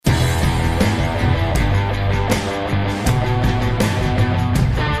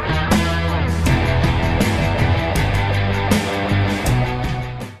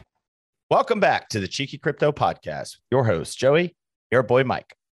Welcome back to the Cheeky Crypto Podcast. Your host, Joey, your boy,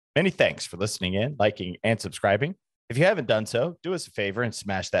 Mike. Many thanks for listening in, liking, and subscribing. If you haven't done so, do us a favor and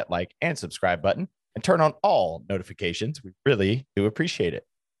smash that like and subscribe button and turn on all notifications. We really do appreciate it.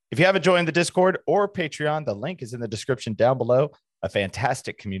 If you haven't joined the Discord or Patreon, the link is in the description down below. A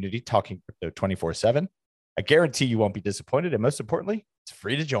fantastic community talking crypto 24/7. I guarantee you won't be disappointed. And most importantly, it's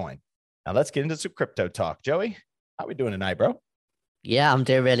free to join. Now let's get into some crypto talk. Joey, how we doing tonight, bro? Yeah, I'm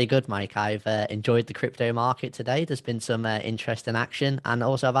doing really good, Mike. I've enjoyed the crypto market today. There's been some interesting action, and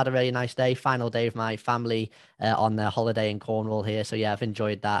also I've had a really nice day. Final day of my family on their holiday in Cornwall here. So yeah, I've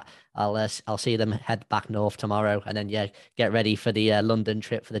enjoyed that. I'll see them head back north tomorrow, and then yeah, get ready for the London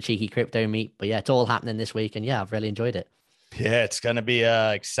trip for the Cheeky Crypto Meet. But yeah, it's all happening this week, and yeah, I've really enjoyed it. Yeah, it's going to be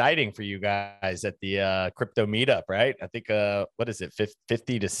exciting for you guys at the crypto meetup, right? I think, what is it,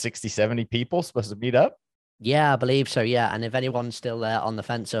 50 to 60, 70 people supposed to meet up? Yeah, I believe so. Yeah, and if anyone's still on the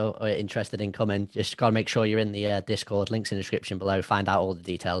fence or interested in coming, just gotta make sure you're in the Discord. Links in the description below. Find out all the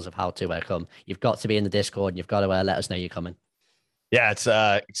details of how to come. You've got to be in the Discord, and you've got to let us know you're coming. Yeah, it's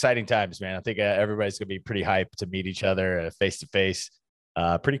exciting times, man. I think everybody's gonna be pretty hyped to meet each other face to face.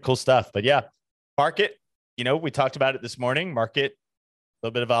 Pretty cool stuff. But yeah, market. We talked about it this morning. Market, a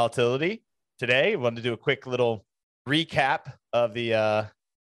little bit of volatility today. Wanted to do a quick little recap of the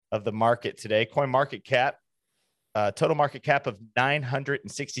market today. Coin market cap. Total market cap of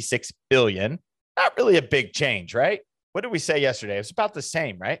 966 billion. Not really a big change, right? What did we say yesterday? It was about the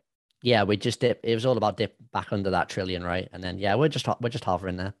same, right? Yeah, we just dipped. It was all about dip back under that trillion, right? And then yeah, we're just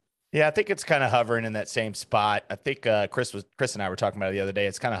hovering there. Yeah, I think it's kind of hovering in that same spot. I think Chris and I were talking about it the other day.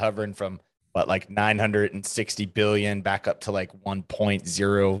 It's kind of hovering from like 960 billion back up to like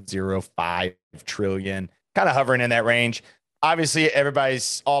 1.005 trillion. Kind of hovering in that range. Obviously,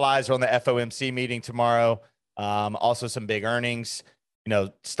 all eyes are on the FOMC meeting tomorrow. Also some big earnings.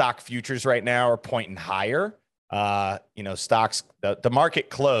 Stock futures right now are pointing higher. Stocks, the market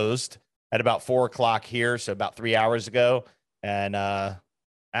closed at about 4:00 here, so about 3 hours ago. And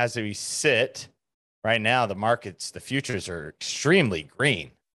as we sit right now, the futures are extremely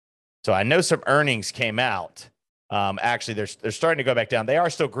green. So I know some earnings came out. Actually, they're starting to go back down. They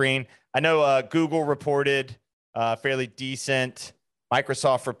are still green. I know Google reported fairly decent.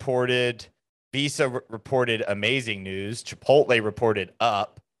 Microsoft reported. Visa reported amazing news. Chipotle reported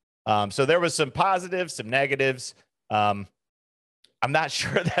up. So there was some positives, some negatives. I'm not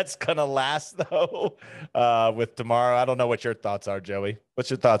sure that's going to last, though, with tomorrow. I don't know what your thoughts are, Joey.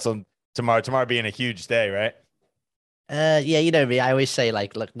 What's your thoughts on tomorrow? Tomorrow being a huge day, right? Yeah, you know me. I always say,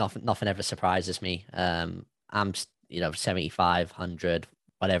 like, look, nothing ever surprises me. I'm 75, 100,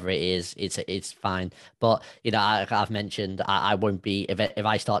 whatever it is, it's fine. But I've mentioned I won't be if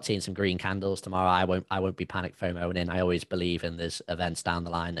I start seeing some green candles tomorrow, I won't be panic FOMOing in. I always believe in there's events down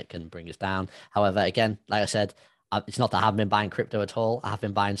the line that can bring us down. However, again, like I said, it's not that I haven't been buying crypto at all. I have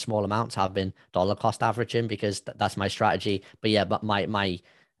been buying small amounts. I've been dollar cost averaging because that's my strategy. But yeah, but my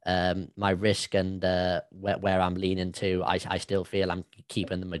risk and where I'm leaning to, I still feel I'm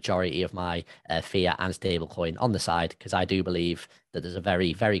keeping the majority of my fiat and stablecoin on the side because I do believe that there's a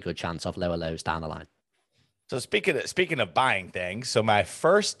very, very good chance of lower lows down the line. So speaking of buying things, so my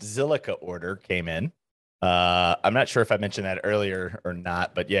first Zilliqa order came in. I'm not sure if I mentioned that earlier or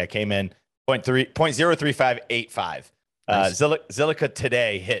not, but yeah, it came in 0.03585. Nice. Zilliqa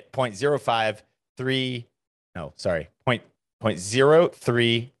today hit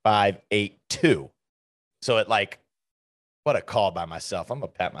 0.03582. So what a call by myself. I'm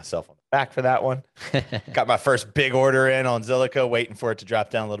gonna pat myself on the back for that one. Got my first big order in on Zilliqa, waiting for it to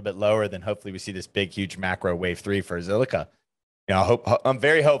drop down a little bit lower. Then hopefully we see this big, huge macro wave 3 for Zilliqa. I'm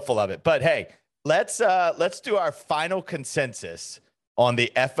very hopeful of it. But hey, let's do our final consensus on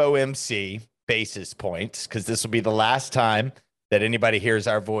the FOMC basis points, because this will be the last time that anybody hears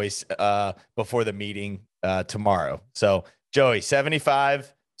our voice before the meeting tomorrow. So Joey,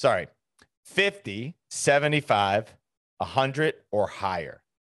 50, 75, 100 or higher.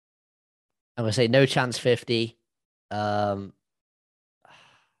 I'm gonna say no chance 50. Higher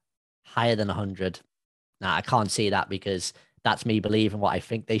than 100. Nah, I can't see that because that's me believing what I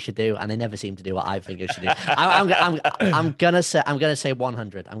think they should do, and they never seem to do what I think they should do. I'm gonna say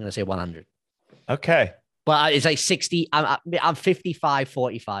 100. I'm gonna say 100. Okay, but it's like 60. I'm 55,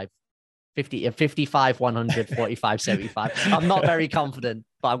 45. 55, 100, 45, 75. I'm not very confident,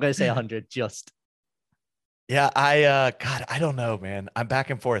 but I'm going to say 100 just. Yeah, I don't know, man. I'm back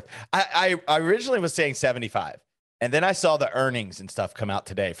and forth. I originally was saying 75, and then I saw the earnings and stuff come out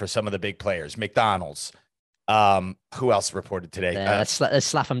today for some of the big players. McDonald's. Who else reported today? Let's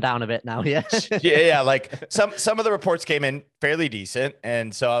slap them down a bit now. Yeah. yeah. Like some of the reports came in fairly decent,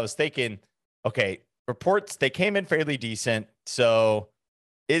 and so I was thinking Okay, reports they came in fairly decent. So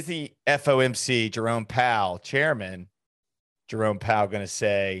is the FOMC Jerome Powell, chairman Jerome Powell, going to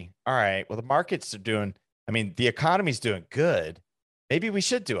say, all right, well, the markets are doing, I mean, the economy's doing good. Maybe we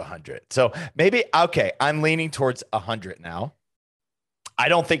should do 100. So maybe, okay, I'm leaning towards 100 now. I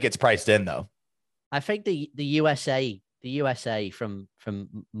don't think it's priced in though. I think the USA from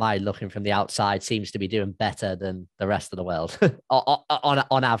my looking from the outside seems to be doing better than the rest of the world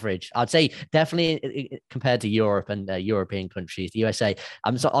on average. I'd say definitely compared to Europe and European countries, the USA.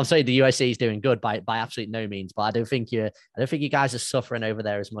 I'm saying the USA is doing good by absolute no means, but I don't think you guys are suffering over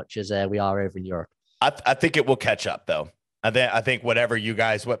there as much as we are over in Europe. I think it will catch up though. I think whatever you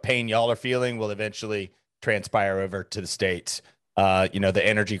guys, what pain y'all are feeling will eventually transpire over to the States. The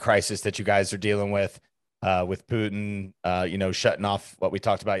energy crisis that you guys are dealing with Putin, shutting off what we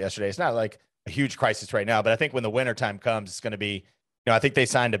talked about yesterday. It's not like a huge crisis right now, but I think when the winter time comes, it's going to be, I think they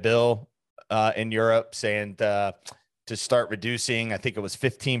signed a bill in Europe saying to start reducing, I think it was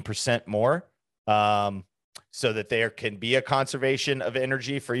 15% more, so that there can be a conservation of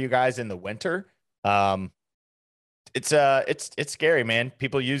energy for you guys in the winter. It's scary, man.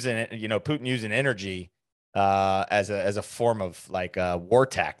 People using it, Putin using energy as a form of like a war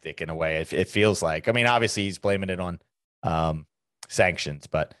tactic in a way. It feels like. I mean, obviously he's blaming it on sanctions,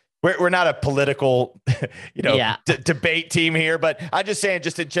 but we're not a political, debate team here. But I'm just saying,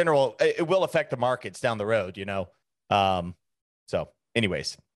 just in general, it will affect the markets down the road. So,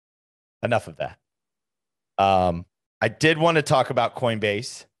 anyways, enough of that. I did want to talk about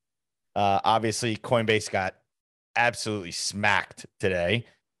Coinbase. Obviously, Coinbase got absolutely smacked today,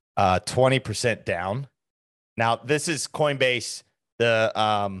 20% down. Now, this is Coinbase,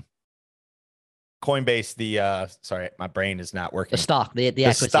 sorry, my brain is not working. The stock, the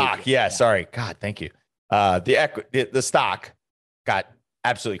equity. Stock, yeah, sorry. God, thank you. The stock got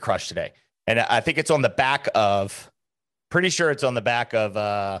absolutely crushed today. And I think it's on the back of, pretty sure it's on the back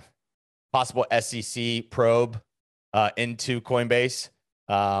of possible SEC probe into Coinbase.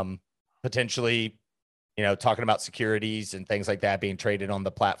 Potentially, talking about securities and things like that being traded on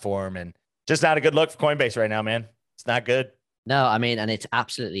the platform, and just not a good look for Coinbase right now, man. It's not good. No, I mean, and it's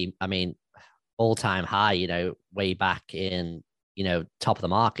absolutely, all-time high, way back in, top of the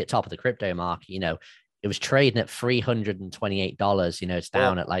market, top of the crypto market, it was trading at $328. It's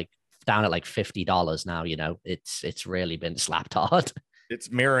down at like $50 now. It's really been slapped hard. It's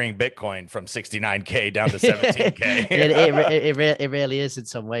mirroring Bitcoin from 69K down to 17K. it really is in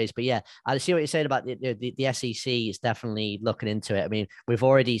some ways. But yeah, I see what you're saying about the SEC is definitely looking into it. I mean, we've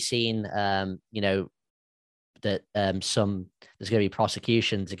already seen, that there's going to be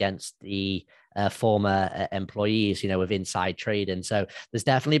prosecutions against the former employees, with inside trading. So there's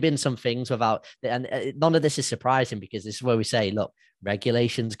definitely been some things without, and none of this is surprising because this is where we say, look,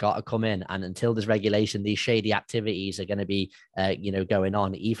 regulations got to come in, and until there's regulation, these shady activities are going to be, going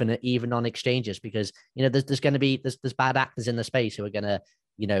on, even on exchanges, because there's going to be there's bad actors in the space who are going to,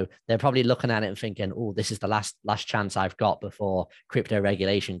 they're probably looking at it and thinking, oh, this is the last chance I've got before crypto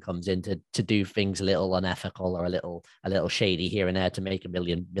regulation comes in to do things a little unethical or a little shady here and there to make a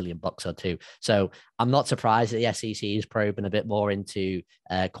million bucks or two. So I'm not surprised that the SEC is probing a bit more into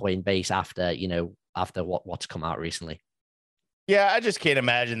Coinbase after what's come out recently. Yeah, I just can't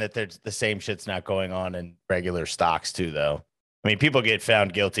imagine that there's the same shit's not going on in regular stocks too, though. I mean, people get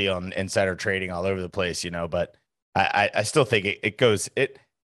found guilty on insider trading all over the place, but I still think it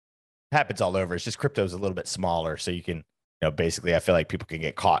happens all over. It's just crypto's a little bit smaller, so you can, basically, I feel like people can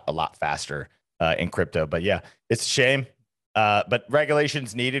get caught a lot faster in crypto. But yeah, it's a shame. But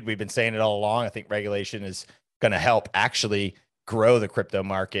regulation's needed. We've been saying it all along. I think regulation is going to help actually grow the crypto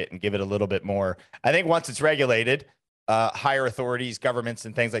market and give it a little bit more. I think once it's regulated, higher authorities, governments,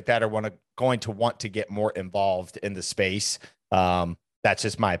 and things like that are going to want to get more involved in the space. That's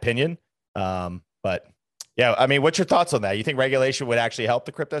just my opinion. But yeah, I mean, what's your thoughts on that? You think regulation would actually help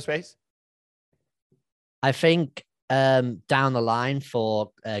the crypto space? I think down the line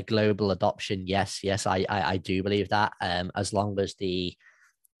for global adoption, yes, I do believe that. As long as I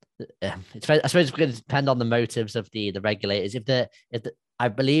suppose it's going to depend on the motives of the regulators. I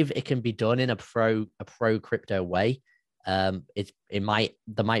believe it can be done in a pro crypto way. There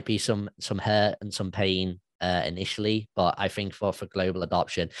might be some hurt and some pain initially, but I think for global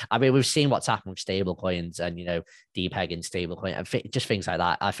adoption, I mean, we've seen what's happened with stable coins and depegging stable coin and just things like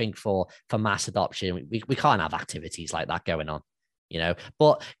that. I think for mass adoption, we can't have activities like that going on,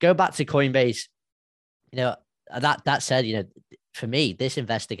 but go back to Coinbase, that said, for me, this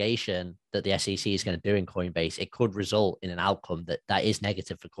investigation that the SEC is going to do in Coinbase, it could result in an outcome that is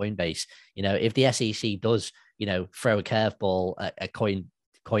negative for Coinbase. If the SEC does, throw a curveball at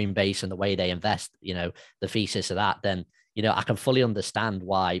Coinbase and the way they invest, the thesis of that, then I can fully understand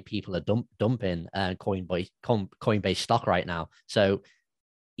why people are dumping Coinbase stock right now. So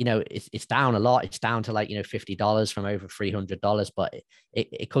it's down a lot. It's down to like $50 from over $300, but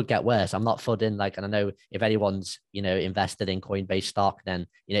it could get worse. I'm not FUDing, and I know if anyone's invested in Coinbase stock, then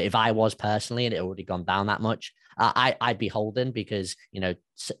if I was personally and it already gone down that much, I'd be holding, because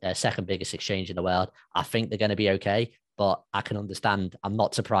second biggest exchange in the world. I think they're going to be okay, but I can understand. I'm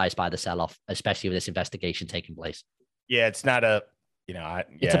not surprised by the sell-off, especially with this investigation taking place. Yeah, it's not a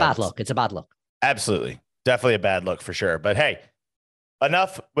it's a bad look. It's a bad look. Absolutely, definitely a bad look for sure. But hey,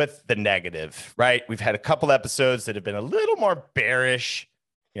 enough with the negative, right? We've had a couple episodes that have been a little more bearish.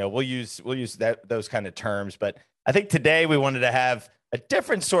 We'll use those kind of terms, but I think today we wanted to have a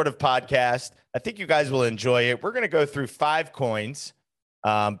different sort of podcast. I think you guys will enjoy it. We're going to go through 5 coins,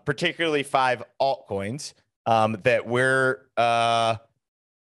 particularly 5 altcoins that we're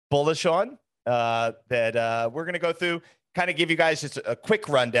bullish on. That we're going to go through, kind of give you guys just a quick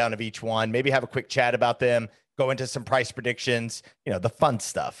rundown of each one. Maybe have a quick chat about them. Go into some price predictions, the fun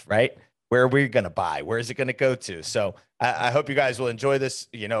stuff, right? Where are we going to buy? Where is it going to go to? So I hope you guys will enjoy this.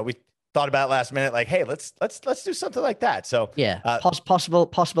 We thought about last minute, like, hey, let's do something like that. So yeah,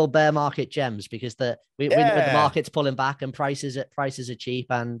 possible bear market gems, because we the market's pulling back and prices are cheap,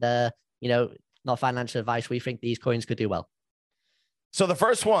 and not financial advice. We think these coins could do well. So the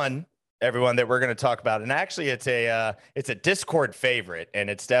first one, everyone, that we're going to talk about, and actually it's a Discord favorite, and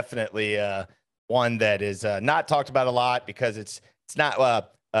it's definitely one that is not talked about a lot, because it's not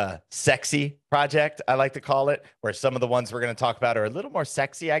a sexy project, I like to call it, where some of the ones we're going to talk about are a little more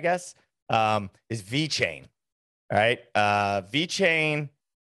sexy, I guess, is VeChain. All right. VeChain,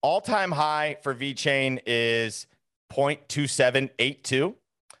 all-time high for VeChain is 0.2782.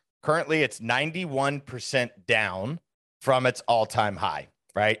 Currently, it's 91% down from its all-time high,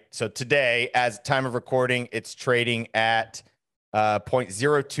 right? So today, as time of recording, it's trading at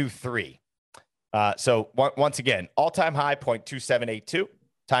 0.023. So once again, all-time high, 0.2782.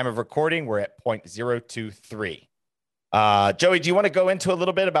 Time of recording, we're at 0.023. Joey, do you want to go into a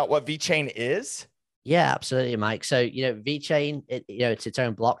little bit about what VeChain is? Yeah, absolutely, Mike. So, VeChain, it's its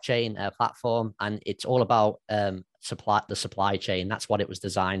own blockchain platform, and it's all about the supply chain. That's what it was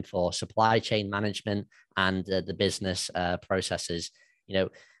designed for: supply chain management and the business processes.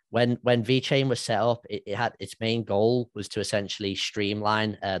 When VeChain was set up, it had its main goal was to essentially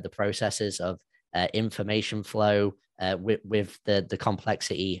streamline the processes of information flow with the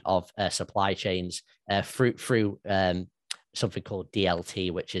complexity of supply chains through something called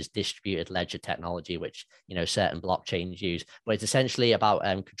DLT, which is distributed ledger technology, which certain blockchains use. But it's essentially about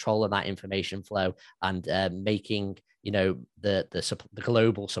controlling that information flow and making the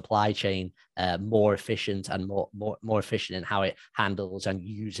global supply chain more efficient and more efficient in how it handles and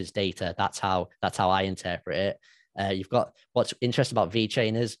uses data. That's how I interpret it. You've got, what's interesting about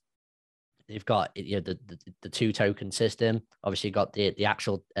VeChain is you've got the 2-token system. Obviously, you've got the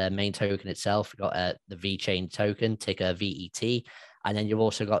actual main token itself. You've got the VeChain token, ticker VET. And then you've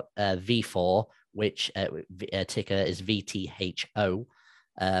also got V4, which ticker is VTHO.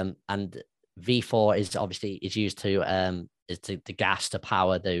 And V4 is obviously used to is the gas to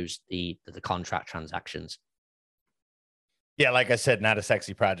power the contract transactions. Yeah, like I said, not a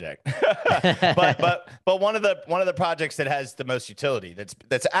sexy project, but one of the projects that has the most utility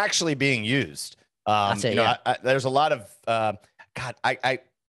that's actually being used. That's it, yeah. There's a lot of God.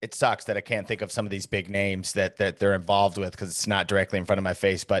 It sucks that I can't think of some of these big names that they're involved with, because it's not directly in front of my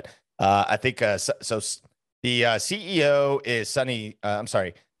face. But I think so. The CEO is Sunny. I'm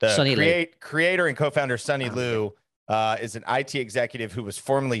sorry. The creator and co-founder Sunny Liu is an IT executive who was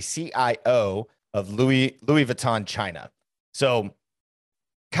formerly CIO of Louis Vuitton China. So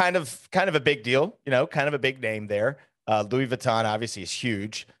kind of a big deal, kind of a big name there. Louis Vuitton obviously is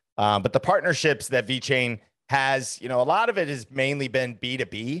huge. But the partnerships that VeChain has, a lot of it has mainly been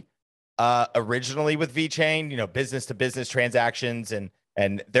B2B originally with VeChain, business to business transactions, and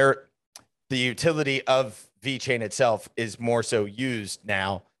the utility of VeChain itself is more so used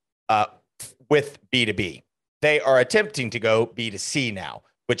now with B2B. They are attempting to go B2C now,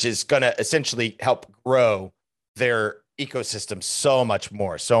 which is going to essentially help grow their ecosystem so much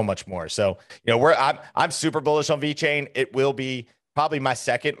more. So, I'm super bullish on VeChain. It will be probably my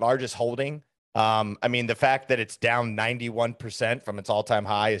second largest holding. I mean, the fact that it's down 91% from its all-time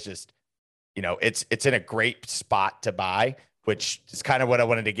high is just, it's in a great spot to buy, which is kind of what I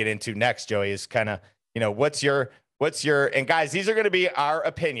wanted to get into next, Joey, is kind of, what's your, and guys, these are going to be our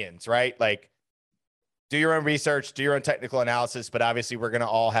opinions, right? Like, do your own research, do your own technical analysis, but obviously we're going to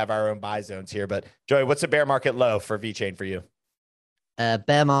all have our own buy zones here. But Joey, what's a bear market low for VeChain for you?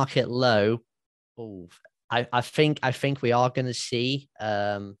 Bear market low. Oh, I think we are going to see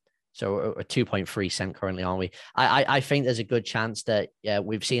so we're at 2.3 cent currently, aren't we? I think there's a good chance that yeah,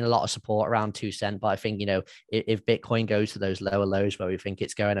 we've seen a lot of support around 2 cent, but I think if Bitcoin goes to those lower lows where we think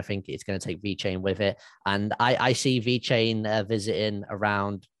it's going, I think it's going to take VeChain with it, and I see VeChain visiting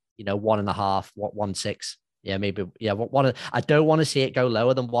around 1.5, 1.6, yeah, maybe yeah, one. I don't want to see it go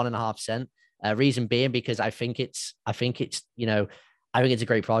lower than 1.5 cent. Reason being because I think it's a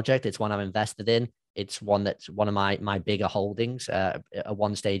great project. It's one I'm invested in. It's one that's one of my bigger holdings. At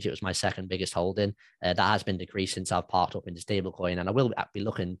one stage, it was my second biggest holding. That has been decreased since I've parked up into stablecoin, and I will be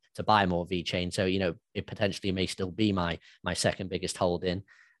looking to buy more VeChain. So it potentially may still be my second biggest holding.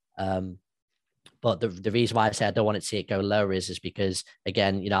 Um, but the reason why I say I don't want to see it go lower is because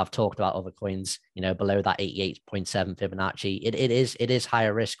again, I've talked about other coins, below that 88.7 Fibonacci. It is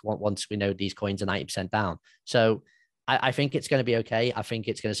higher risk once we know these coins are 90% down. So I think it's going to be okay. I think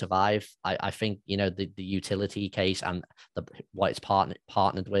it's going to survive. I think the utility case and what it's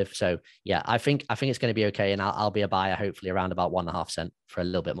partnered with. So yeah, I think it's going to be okay, and I'll be a buyer hopefully around about 1.5 cent for a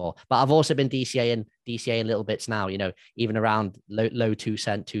little bit more. But I've also been DCAing little bits now. Even around low 2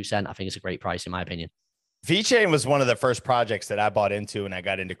 cent, 2 cent. I think it's a great price in my opinion. VeChain was one of the first projects that I bought into when I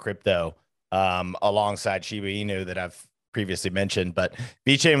got into crypto, alongside Shiba Inu that I've previously mentioned. But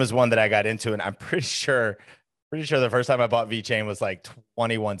VeChain was one that I got into, and I'm pretty sure the first time I bought VeChain was like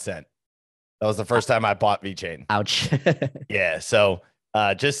 21 cent. That was the first time I bought VeChain. Ouch. Yeah. So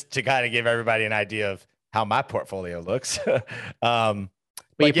just to kind of give everybody an idea of how my portfolio looks. But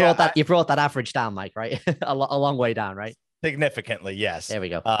but yeah, you brought that average down, Mike, right? a long way down, right? significantly, yes. There we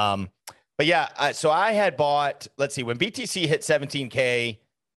go. But yeah, so I had bought, let's see, when BTC hit 17K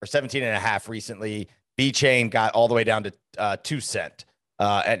or 17 and a half recently, VeChain got all the way down to 2 cent.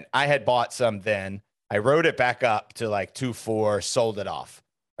 And I had bought some then. I rode it back up to like 2.4, sold it off.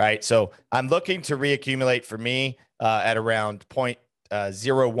 Right. So I'm looking to reaccumulate for me at around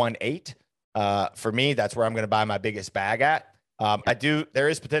 0.018. For me, that's where I'm going to buy my biggest bag at. There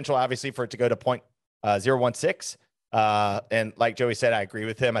is potential, obviously, for it to go to 0.016. And like Joey said, I agree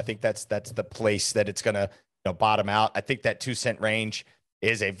with him. I think that's the place that it's going to bottom out. I think that 2 cent range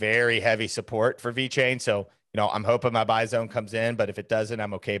is a very heavy support for VeChain. So, I'm hoping my buy zone comes in, but if it doesn't,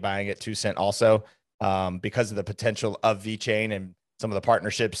 I'm okay buying at 2 cent also, because of the potential of VeChain and some of the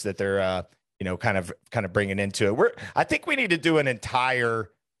partnerships that they're, kind of bringing into it. I think we need to do an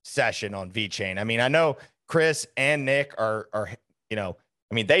entire session on VeChain. I mean, I know Chris and Nick are,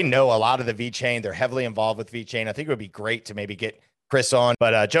 they know a lot of the VeChain. They're heavily involved with VeChain. I think it would be great to maybe get Chris on.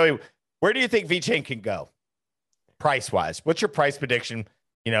 But Joey, where do you think VeChain can go price wise? What's your price prediction?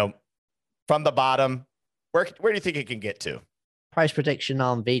 From the bottom, where do you think it can get to? Price prediction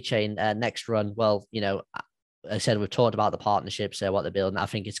on VeChain next run. Well, I said we've talked about the partnerships, what they're building. I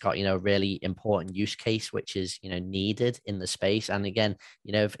think it's got a really important use case which is needed in the space. And again,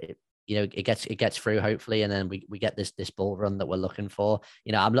 if it gets through hopefully, and then we get this bull run that we're looking for.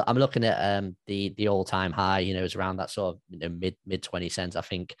 I'm looking at the all time high. Is around that sort of mid 20 cents. I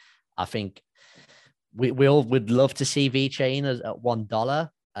think we all would love to see VeChain at $1.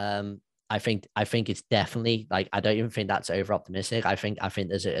 I think it's definitely like, I don't even think that's over optimistic. I think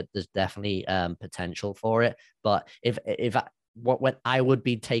there's definitely potential for it. But when I would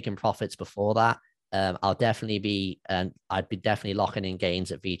be taking profits before that, I'd be definitely locking in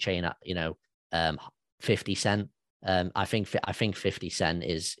gains at VeChain at 50 cent. I think 50 cent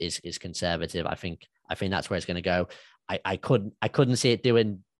is conservative. I think that's where it's going to go. I couldn't see it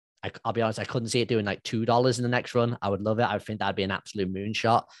doing. I'll be honest, I couldn't see it doing like $2 in the next run. I would love it. I think that'd be an absolute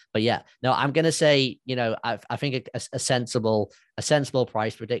moonshot. But yeah, no, I'm gonna say, I think a sensible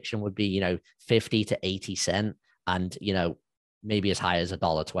price prediction would be, 50 to 80 cent, and maybe as high as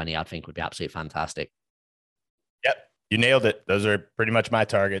 $1.20. I think would be absolutely fantastic. Yep, you nailed it. Those are pretty much my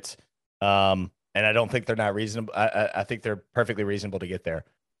targets. And I don't think they're not reasonable. I think they're perfectly reasonable to get there.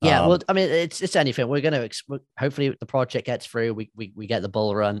 Yeah, well, I mean, it's anything. We're gonna hopefully the project gets through. We get the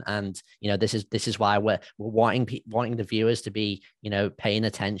bull run, and this is why we're wanting the viewers to be paying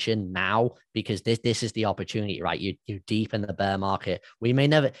attention now, because this is the opportunity, right? You're deep in the bear market. We may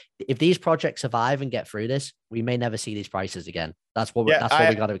never, if these projects survive and get through this, we may never see these prices again. That's what we got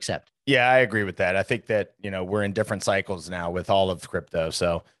to accept. Yeah, I agree with that. I think that we're in different cycles now with all of crypto.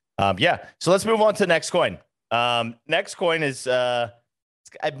 So yeah, so let's move on to the next coin. Next coin is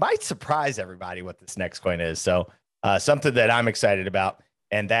it might surprise everybody what this next coin is. So something that I'm excited about,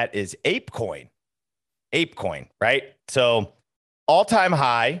 and that is ApeCoin. ApeCoin, right? So all-time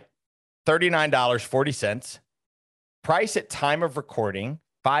high, $39.40. Price at time of recording,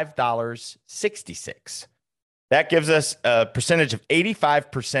 $5.66. That gives us a percentage of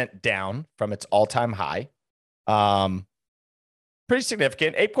 85% down from its all-time high. Pretty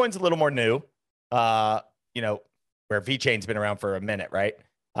significant. ApeCoin's a little more new, you know, where VeChain's been around for a minute, right?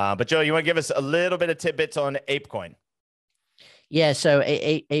 But Joe, you want to give us a little bit of tidbits on ApeCoin? Yeah, so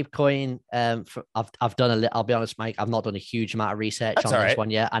ApeCoin, I've done a little. I'll be honest, Mike, I've not done a huge amount of research That's on all this right. one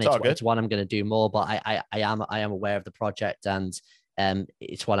yet, and It's all good. it's one I'm going to do more. But I am aware of the project, and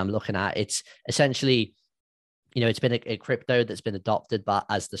it's what I'm looking at. It's essentially, it's been a crypto that's been adopted by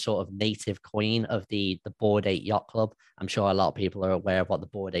as the sort of native coin of the Bored Ape Yacht Club. I'm sure a lot of people are aware of what the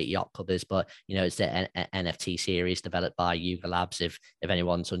Bored Ape Yacht Club is, but it's the NFT series developed by Yuga Labs. If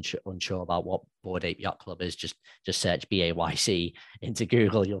anyone's unsure about what Bored Ape Yacht Club is, just search BAYC into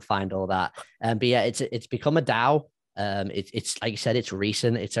Google, you'll find all that. But yeah, it's become a DAO. It's like you said, it's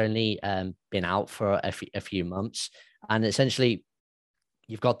recent. It's only been out for a few months, and essentially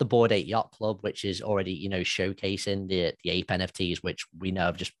you've got the Bored Ape Yacht Club, which is already, showcasing the ape NFTs, which we know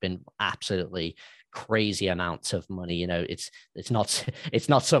have just been absolutely crazy amounts of money. It's not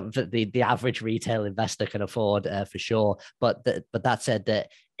something that the average retail investor can afford for sure. But that said, that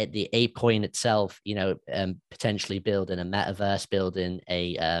the ApeCoin itself, potentially building a metaverse, building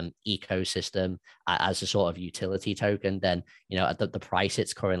a ecosystem as a sort of utility token, then at the price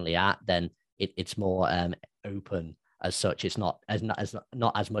it's currently at, then it's more open as such. It's not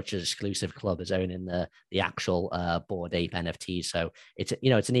as much as exclusive club as owning the actual Bored Ape NFTs. So it's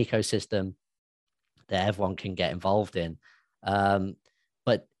it's an ecosystem that everyone can get involved in.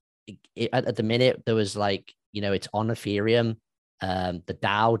 But at the minute there was it's on Ethereum. The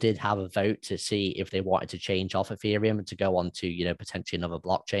DAO did have a vote to see if they wanted to change off Ethereum and to go on to, potentially another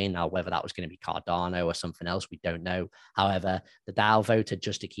blockchain. Now, whether that was going to be Cardano or something else, we don't know. However, the DAO voted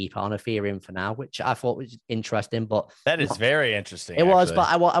just to keep on Ethereum for now, which I thought was interesting. But that is very interesting. It was, but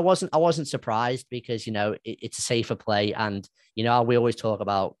I wasn't surprised because, it's a safer play. And, we always talk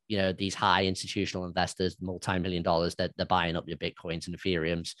about, these high institutional investors, multi-million dollars, that they're buying up your Bitcoins and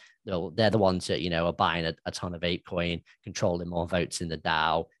Ethereums. They're the ones that, are buying a ton of ApeCoin, controlling more votes in the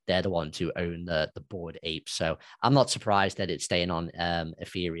DAO. They're the ones who own the Bored Apes. So I'm not surprised that it's staying on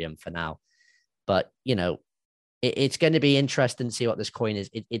Ethereum for now. But, it's going to be interesting to see what this coin is.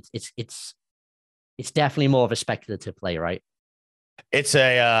 It's definitely more of a speculative play, right? It's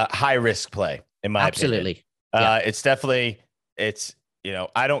a high risk play, in my Absolutely. opinion. It's definitely,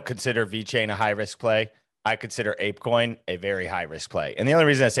 I don't consider VeChain a high risk play. I consider ApeCoin a very high risk play. And the only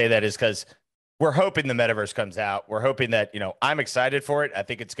reason I say that is because we're hoping the metaverse comes out. We're hoping that, I'm excited for it. I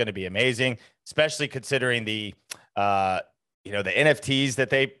think it's going to be amazing, especially considering the NFTs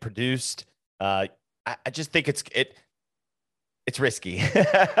that they produced. I just think it's risky.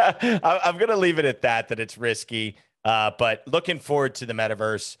 I'm going to leave it at that it's risky. But looking forward to the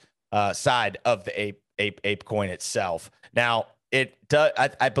metaverse side of the ApeCoin itself. Now, it does.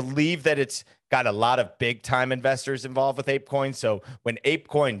 I believe that it's got a lot of big time investors involved with ApeCoin. So when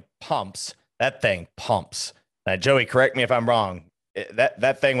ApeCoin pumps, that thing pumps. Joey, correct me if I'm wrong.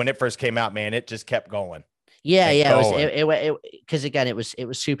 That thing, when it first came out, man, it just kept going. Yeah. It because again, it was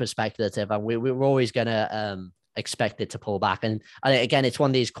super speculative, and we were always gonna expect it to pull back. And again, it's one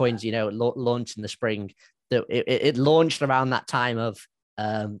of these coins, launched in the spring. That it launched around that time of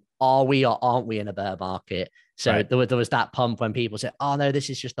are we or aren't we in a bear market? So right. there was that pump when people said, "Oh no,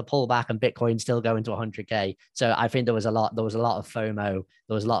 this is just a pullback," and Bitcoin's still going to 100K. So I think there was a lot of FOMO.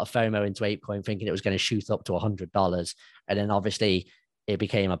 There was a lot of FOMO into ApeCoin, thinking it was going to shoot up to $100, and then obviously it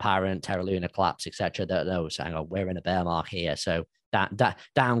became apparent, Terra Luna collapse, etc. That no, saying, "Oh, we're in a bear market here." So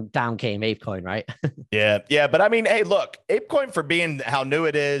down came ApeCoin, right? yeah. But I mean, hey, look, ApeCoin, for being how new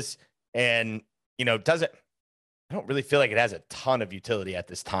it is, and I don't really feel like it has a ton of utility at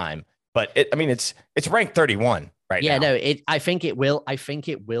this time, but it's ranked 31 right now. Yeah, no, I think it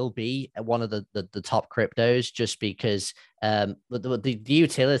will be one of the top cryptos, just because the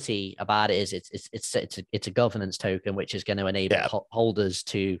utility about it is it's a governance token, which is going to enable holders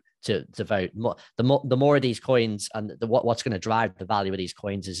to vote. The more of these coins, and what's going to drive the value of these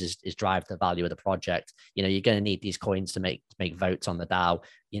coins is drive the value of the project. You're going to need these coins to make votes on the DAO,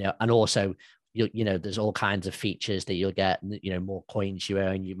 and also there's all kinds of features that you'll get. More coins you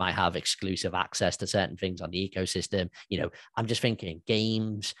own, you might have exclusive access to certain things on the ecosystem. I'm just thinking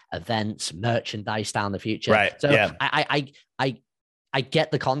games, events, merchandise down the future. Right. So yeah. I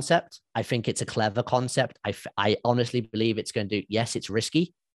get the concept. I think it's a clever concept. I honestly believe it's going to do. Yes, it's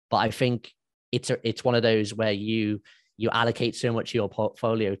risky, but I think it's one of those where you allocate so much of your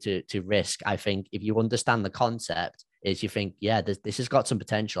portfolio to risk. I think if you understand the concept, is you think, yeah, this has got some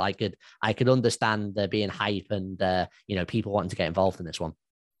potential. I could understand there being hype and people wanting to get involved in this one.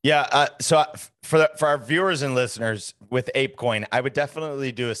 Yeah. For our viewers and listeners with ApeCoin, I would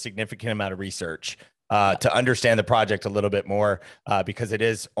definitely do a significant amount of research Yeah. to understand the project a little bit more because it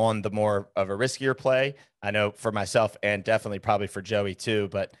is on the more of a riskier play. I know for myself and definitely probably for Joey too.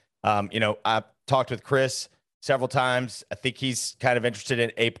 But I've talked with Chris several times. I think he's kind of interested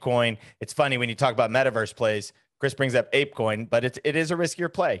in ApeCoin. It's funny when you talk about metaverse plays. Chris brings up ApeCoin, but it is a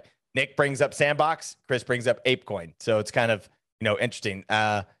riskier play. Nick brings up Sandbox. Chris brings up ApeCoin. So it's kind of interesting.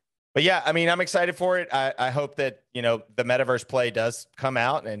 But yeah, I mean, I'm excited for it. I hope that, the metaverse play does come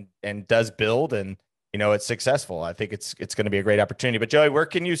out and does build and, it's successful. I think it's going to be a great opportunity. But Joey, where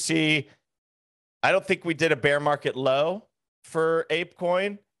can you see? I don't think we did a bear market low for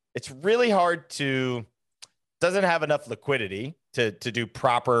ApeCoin. It's really hard doesn't have enough liquidity to do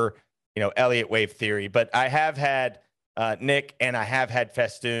proper, Elliott wave theory. But I have had Nick and I have had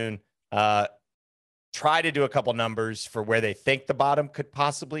Festoon try to do a couple numbers for where they think the bottom could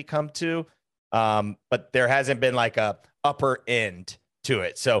possibly come to. But there hasn't been like a upper end to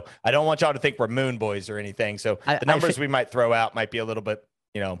it. So I don't want y'all to think we're moon boys or anything. So the numbers we might throw out might be a little bit,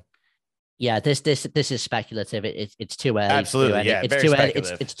 Yeah, this is speculative. It's too early. Absolutely, yeah.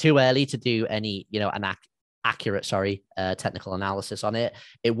 It's too early to do any an accurate technical analysis on it.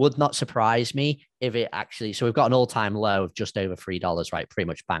 It would not surprise me if it actually. So we've got an all-time low of just over $3, right? Pretty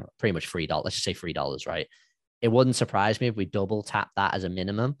much $3. Let's just say $3, right? It wouldn't surprise me if we double tap that as a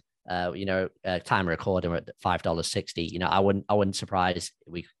minimum. Time recording, we're at $5.60. I wouldn't surprise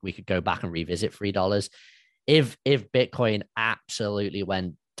we could go back and revisit $3. If Bitcoin absolutely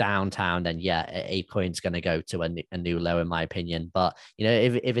went downtown, then yeah, ApeCoin's going to go to a new low in my opinion. But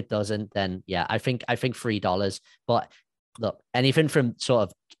if it doesn't, then yeah, I think $3. But look, anything from sort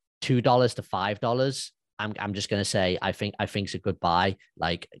of $2 to $5, I'm just going to say I think it's a good buy.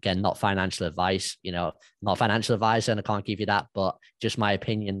 Like, again, not financial advice, not financial advice, and I can't give you that, but just my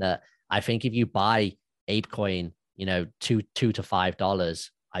opinion that I think if you buy ApeCoin, $2 to $5,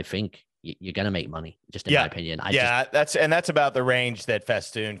 I think you're going to make money, just in my opinion. That's about the range that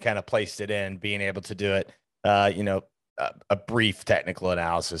Festoon kind of placed it in, being able to do it, a brief technical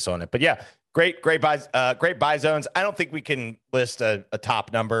analysis on it. But yeah, great buys, great buy zones. I don't think we can list a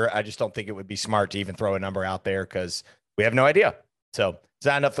top number. I just don't think it would be smart to even throw a number out there because we have no idea. So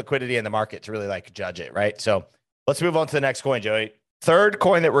there's not enough liquidity in the market to really judge it, right? So let's move on to the next coin, Joey. Third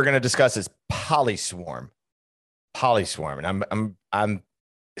coin that we're going to discuss is Polyswarm. And I'm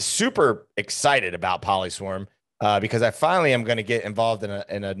super excited about Polyswarm because I finally am going to get involved in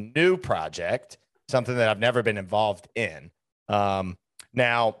a new project, something that I've never been involved in.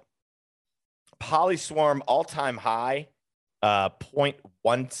 Now, Polyswarm all-time high,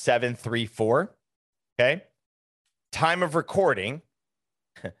 0.1734. Okay. Time of recording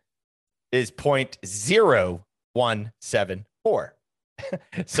is 0.0174.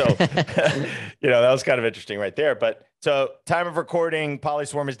 So, that was kind of interesting right there. But so time of recording,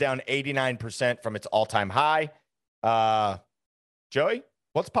 Polyswarm is down 89% from its all-time high. Joey,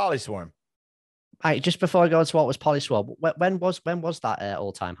 what's Polyswarm? Just before I go into what was Polyswarm, when was that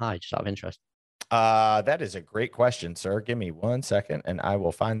all-time high? Just out of interest. That is a great question, sir. Give me 1 second and I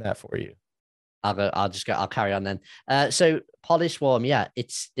will find that for you. I'll carry on then. So Polyswarm, yeah,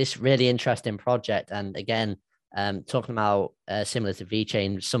 it's this really interesting project. And again, talking about similar to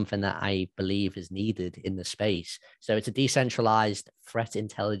VeChain, something that I believe is needed in the space. So it's a decentralized threat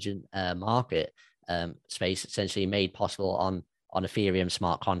intelligent market space, essentially made possible on Ethereum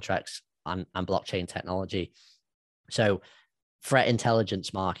smart contracts and blockchain technology. So threat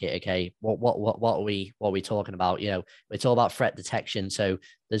intelligence market. Okay, what are we talking about? It's all about threat detection. So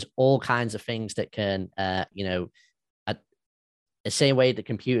there's all kinds of things that can the same way that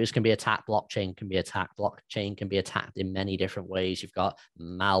computers can be attacked, blockchain can be attacked. Blockchain can be attacked in many different ways. You've got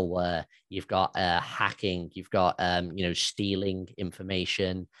malware, you've got hacking, you've got stealing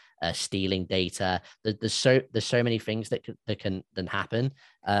information, stealing data. There's so many things that can happen,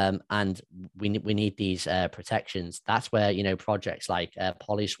 and we need these protections. That's where projects like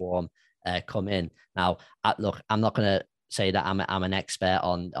Polyswarm come in. Now, look, I'm not going to say that I'm an expert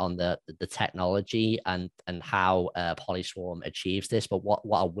on the technology and how Polyswarm achieves this, but what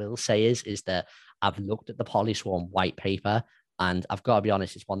I will say is that I've looked at the Polyswarm white paper, and I've got to be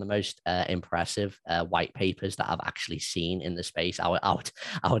honest, it's one of the most impressive white papers that I've actually seen in the space. I'll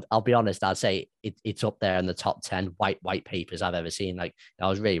be honest, I'd say it's up there in the top 10 white papers I've ever seen. Like, I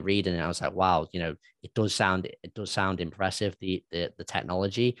was really reading it, I was like, wow, it does sound impressive, the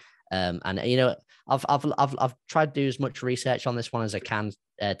technology. And I've tried to do as much research on this one as I can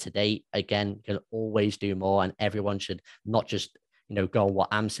to date. Again, you can always do more, and everyone should not just go on what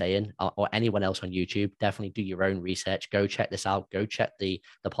I'm saying, or anyone else on YouTube, definitely do your own research. Go check this out. Go check the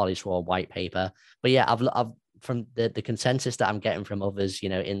Polyswarm white paper. But yeah, I've from the consensus that I'm getting from others,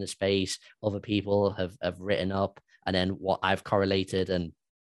 in the space, other people have written up, and then what I've correlated and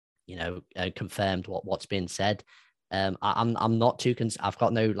confirmed what's been said. I'm not too I've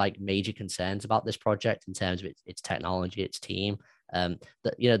got no like major concerns about this project in terms of its technology, its team.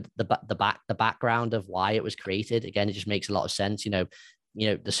 The background of why it was created, again, it just makes a lot of sense.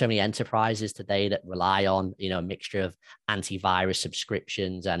 There's so many enterprises today that rely on a mixture of antivirus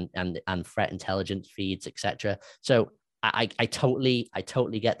subscriptions and threat intelligence feeds, etc. So I totally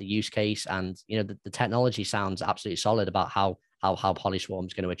get the use case, and the technology sounds absolutely solid about how Polyswarm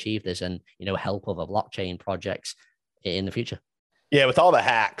is going to achieve this, and help other blockchain projects in the future. Yeah, with all the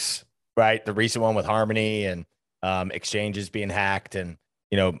hacks, right? The recent one with Harmony and exchanges being hacked, and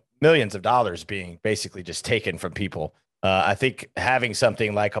millions of dollars being basically just taken from people. I think having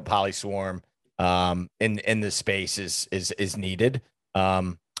something like a Polyswarm in this space is needed.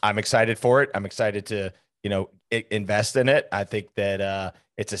 I'm excited for it. I'm excited to invest in it. I think that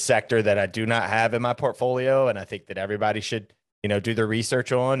it's a sector that I do not have in my portfolio, and I think that everybody should do their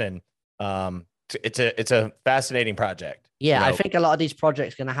research on. And it's a fascinating project. Yeah, I think a lot of these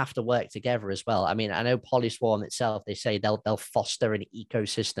projects are going to have to work together as well. I mean, I know Polyswarm itself, they say they'll foster an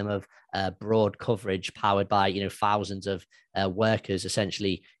ecosystem of broad coverage powered by thousands of workers.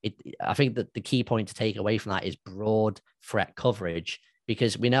 Essentially, I think that the key point to take away from that is broad threat coverage,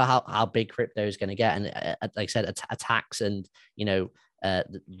 because we know how big crypto is going to get, and like I said, attacks and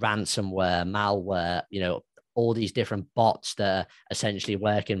ransomware, malware, all these different bots that are essentially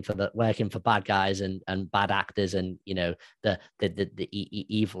working for bad guys and bad actors, and the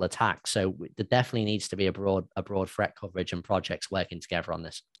evil attacks. So there definitely needs to be a broad threat coverage and projects working together on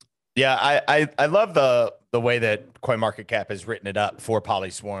this. Yeah, I love the way that CoinMarketCap has written it up for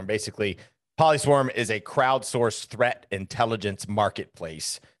Polyswarm. Basically, Polyswarm is a crowdsourced threat intelligence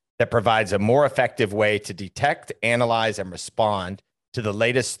marketplace that provides a more effective way to detect, analyze, and respond to the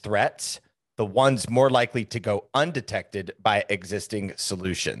latest threats, the ones more likely to go undetected by existing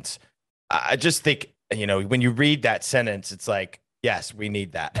solutions. I just think, when you read that sentence, it's like, yes, we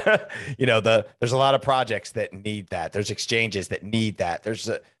need that. There's a lot of projects that need that. There's exchanges that need that. There's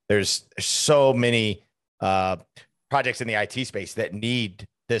so many projects in the IT space that need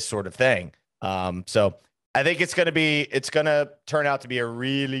this sort of thing. So I think it's going to turn out to be a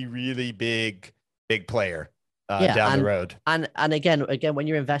really, really big player down the road. And again, when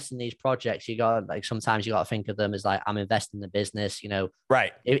you're investing in these projects, sometimes you got to think of them as like, I'm investing in the business,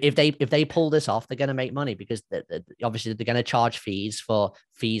 right. If they pull this off, they're going to make money, because obviously they're going to charge fees for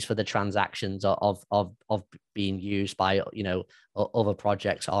the transactions of being used by, other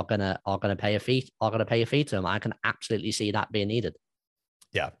projects are going to pay a fee to them. I can absolutely see that being needed.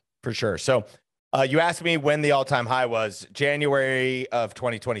 Yeah, for sure. So you asked me when the all-time high was. January of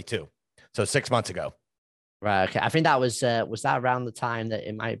 2022. So 6 months ago. Right. Okay. I think that was that around the time that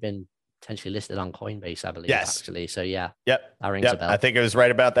it might have been potentially listed on Coinbase, I believe. Yes. Actually. So yeah. Yep. That rings a bell. I think it was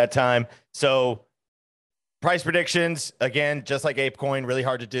right about that time. So price predictions, again, just like ApeCoin, really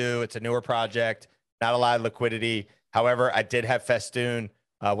hard to do. It's a newer project, not a lot of liquidity. However, I did have Festoon,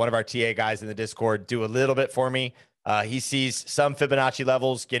 one of our TA guys in the Discord, do a little bit for me. He sees some Fibonacci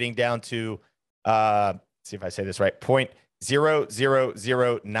levels getting down to, see if I say this right,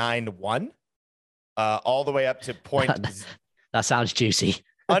 0.00091. All the way up to that sounds juicy.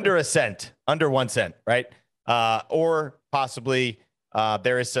 under a cent, under 1 cent, right? Or possibly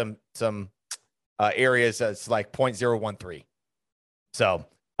there is some areas that's like 0.013. So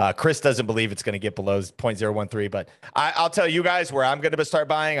Chris doesn't believe it's going to get below 0.013, but I'll tell you guys where I'm going to start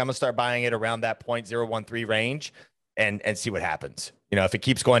buying. I'm going to start buying it around that 0.013 range and see what happens. If it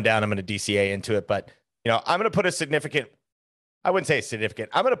keeps going down, I'm going to DCA into it, but I'm going to put I wouldn't say significant.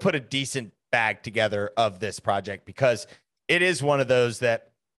 I'm going to put a decent bag together of this project, because it is one of those that,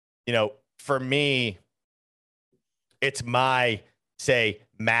 for me, it's my, say,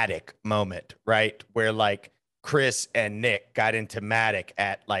 Matic moment, right? Where like Chris and Nick got into Matic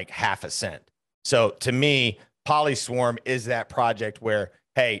at like half a cent. So to me, Polyswarm is that project where,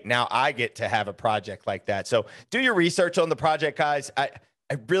 hey, now I get to have a project like that. So do your research on the project, guys. I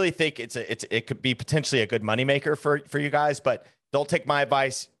really think it could be potentially a good moneymaker for you guys, but don't take my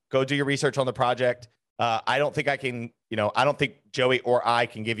advice. Go do your research on the project. I don't think I can, I don't think Joey or I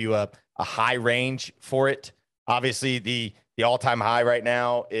can give you a high range for it. Obviously, the all-time high right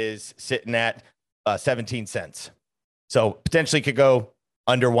now is sitting at 17 cents. So potentially could go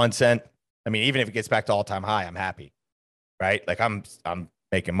under 1 cent. I mean, even if it gets back to all-time high, I'm happy, right? Like I'm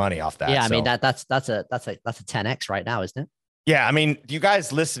making money off that. Yeah, I mean that's a 10x right now, isn't it? Yeah, I mean, you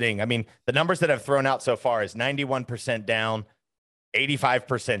guys listening, I mean, the numbers that I've thrown out so far is 91% down,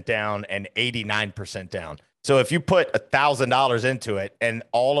 85% down, and 89% down. So if you put $1,000 into it and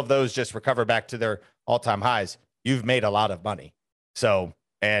all of those just recover back to their all-time highs, you've made a lot of money. So,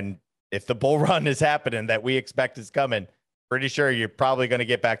 and if the bull run is happening that we expect is coming, pretty sure you're probably going to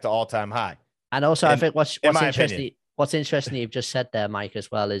get back to all-time high. And also, I think In what's my opinion. interesting, what's interesting you've just said there, Mike, as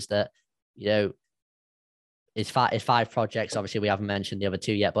well, is that, you know, it's five projects. Obviously, we haven't mentioned the other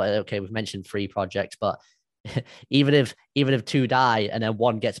two yet, but okay, we've mentioned three projects. But even if two die and then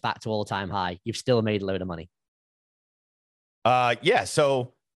one gets back to all time high, you've still made a load of money. Yeah.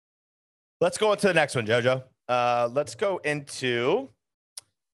 So let's go into the next one, Jojo. Let's go into,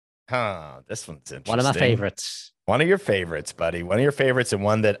 this one's interesting. One of my favorites. One of your favorites, buddy. One of your favorites, and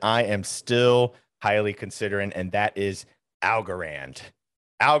one that I am still highly considering, and that is Algorand.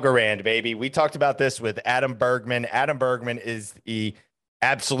 Algorand, baby. We talked about this with Adam Bergman. Adam Bergman is the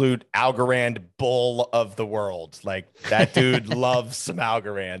absolute Algorand bull of the world. Like, that dude loves some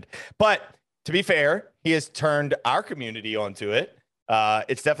Algorand. But to be fair, he has turned our community onto it.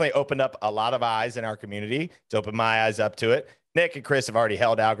 It's definitely opened up a lot of eyes in our community. It's opened my eyes up to it. Nick and Chris have already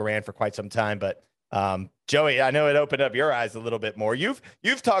held Algorand for quite some time, but Joey, I know it opened up your eyes a little bit more. You've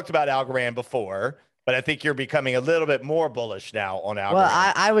talked about Algorand before, but I think you're becoming a little bit more bullish now on Algorand.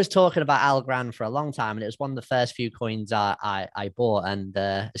 Well, I was talking about Algorand for a long time, and it was one of the first few coins I bought. And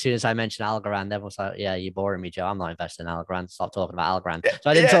as soon as I mentioned Algorand, everyone was like, "Yeah, you're boring me, Joe. I'm not investing in Algorand. Stop talking about Algorand." So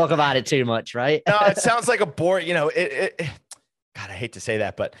I didn't talk about it too much, right? No, it sounds like a bore. God, I hate to say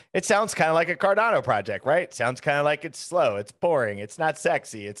that, but it sounds kind of like a Cardano project, right? It sounds kind of like it's slow, it's boring, it's not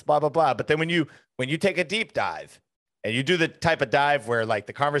sexy, it's blah blah blah. But then when you take a deep dive and you do the type of dive where, like,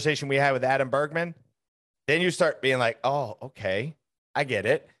 the conversation we had with Adam Bergman, then you start being like, oh, okay, I get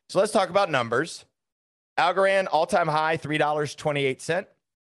it. So let's talk about numbers. Algorand all-time high, $3.28.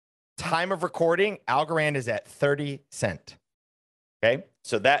 Time of recording, Algorand is at 30 cents. Okay,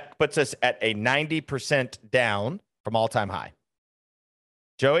 so that puts us at a 90% down from all-time high.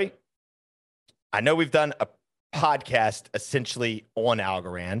 Joey, I know we've done a podcast essentially on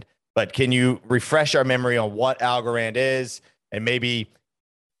Algorand, but can you refresh our memory on what Algorand is and maybe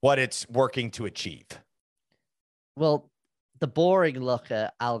what it's working to achieve? Well, the boring look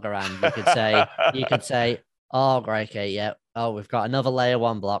at Algorand, you could say, oh, great, okay, yeah. Oh, we've got another layer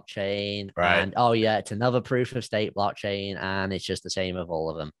one blockchain, right? And oh yeah, it's another proof of stake blockchain, and it's just the same of all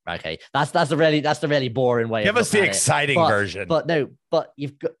of them. Okay, that's the really boring way. Give us the exciting version. But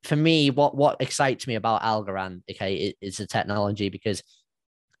you've got, for me, what excites me about Algorand, okay, is the technology, because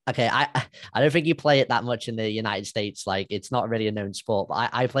okay, I don't think you play it that much in the United States. Like, it's not really a known sport, but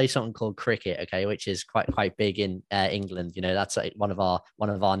I play something called cricket, okay, which is quite big in England. You know, that's like one of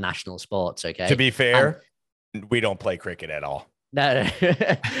our national sports. Okay, to be fair, we don't play cricket at all. No.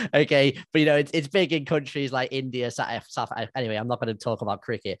 Okay, but you know, it's big in countries like India, South. Anyway, I'm not going to talk about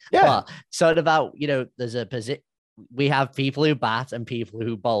cricket. Yeah. But sort of about, you know, there's a position. We have people who bat and people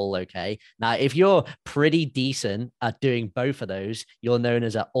who bowl. Okay. Now, if you're pretty decent at doing both of those, you're known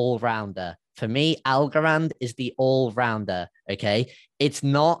as an all-rounder. For me, Algorand is the all-rounder. Okay. It's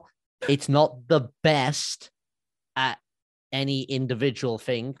not the best at any individual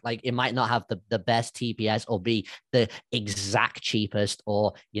thing. Like, it might not have the best TPS or be the exact cheapest,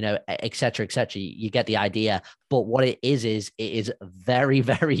 or, you know, et cetera, et cetera. You get the idea. But what it is very,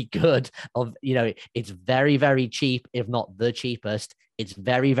 very good. It's very, very cheap, if not the cheapest. It's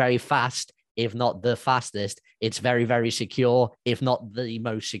very, very fast, if not the fastest. It's very, very secure, if not the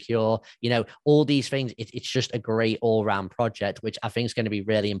most secure. You know, all these things. It's just a great all-round project, which I think is going to be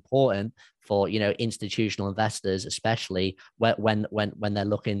really important for, you know, institutional investors, especially when they're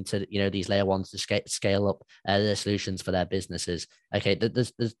looking to, you know, these layer ones to scale up their solutions for their businesses. Okay,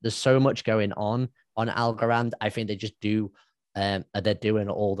 there's so much going on Algorand. I think they just they're doing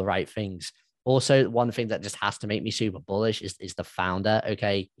all the right things. Also, one thing that just has to make me super bullish is the founder.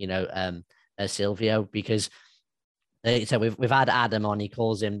 Okay, you know, Silvio, because so we've had Adam on. He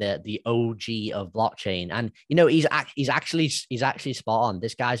calls him the OG of blockchain, and you know, he's actually spot on.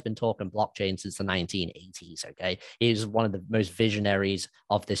 This guy's been talking blockchain since the 1980s. Okay, he's one of the most visionaries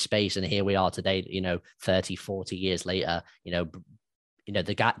of this space, and here we are today. You know, 30, 40 years later.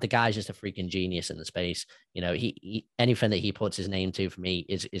 The guy's just a freaking genius in the space. You know, he anything that he puts his name to, for me,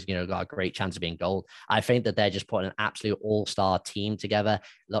 is you know, got a great chance of being gold. I think that they're just putting an absolute all-star team together.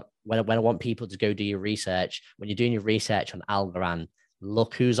 Look, when I want people to go do your research, when you're doing your research on Algorand,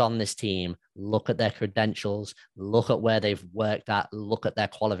 look who's on this team, look at their credentials, look at where they've worked at, look at their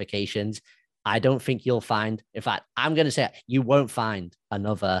qualifications. I don't think you'll find, in fact, I'm going to say it, you won't find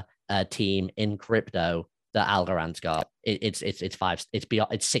another team in crypto that Algorand's got. It's five. It's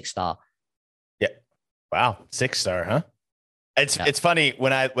beyond. It's 6-star. Yeah. Wow. 6-star, huh? Yeah. It's funny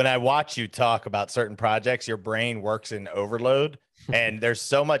when I watch you talk about certain projects, your brain works in overload, and there's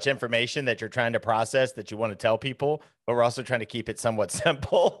so much information that you're trying to process that you want to tell people, but we're also trying to keep it somewhat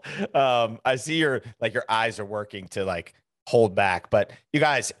simple. I see your eyes are working to like hold back, but you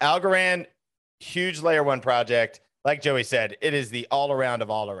guys, Algorand, huge layer one project. Like Joey said, it is the all around of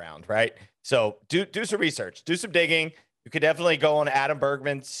all around, right? So do some research, do some digging. You could definitely go on Adam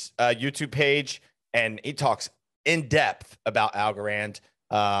Bergman's YouTube page, and he talks in depth about Algorand.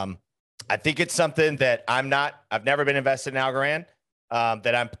 I think it's something that I've never been invested in Algorand,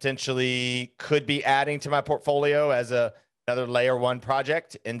 that I'm potentially could be adding to my portfolio as another layer one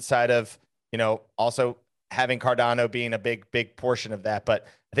project inside of, also having Cardano being a big portion of that. But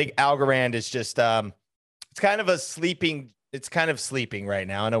I think Algorand is just, it's kind of sleeping right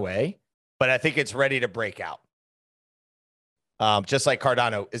now in a way, but I think it's ready to break out. Just like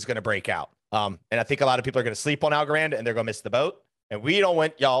Cardano is going to break out. And I think a lot of people are going to sleep on Algorand and they're going to miss the boat. And we don't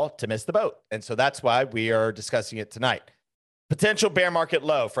want y'all to miss the boat. And so that's why we are discussing it tonight. Potential bear market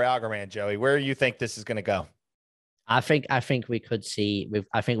low for Algorand, Joey. Where do you think this is going to go? I think we could see.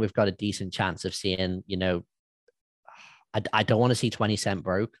 I think we've got a decent chance of seeing. I don't want to see 20 cent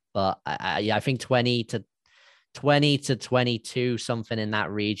broke, but I think 20 to 22, something in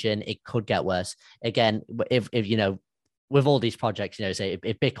that region. It could get worse. Again, if with all these projects, say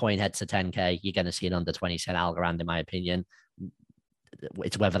if Bitcoin heads to 10K, you're going to see an under 20 cent Algorand, in my opinion.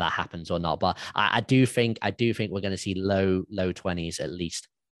 It's whether that happens or not, but I do think we're going to see low 20s at least.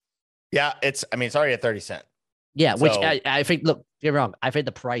 Yeah, it's already at 30 cent. Yeah, which I think, look, you're wrong. I think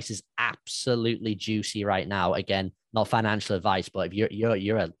the price is absolutely juicy right now. Again, not financial advice, but if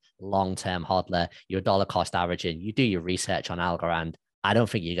you're a long-term hodler, you're dollar cost averaging, you do your research on Algorand, I don't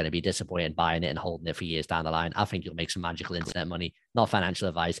think you're going to be disappointed buying it and holding it for years down the line. I think you'll make some magical internet money. Not financial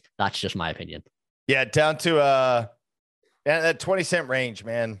advice. That's just my opinion. Yeah, down to that 20 cent range,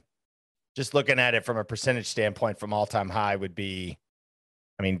 man. Just looking at it from a percentage standpoint from all-time high would be,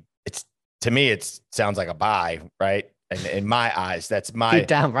 to me, it sounds like a buy, right? And in my eyes, that's my You're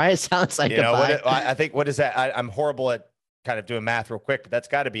damn right. It sounds like a buy. I think, what is that? I'm horrible at kind of doing math real quick, but that's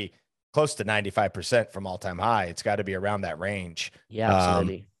got to be close to 95% from all-time high. It's got to be around that range. Yeah,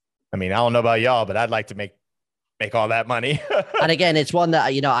 absolutely. I don't know about y'all, but I'd like to make all that money. And again, it's one that,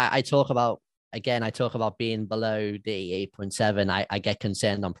 I talk about, being below the 8.7. I get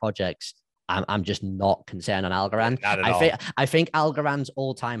concerned on projects. I'm just not concerned on Algorand. Not at all. I think Algorand's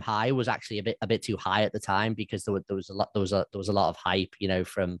all-time high was actually a bit too high at the time, because there was a lot of hype,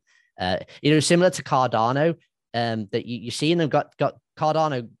 from similar to Cardano, that you see, and they've got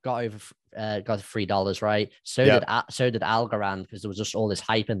Cardano got over got $3, right? So did Algorand, because there was just all this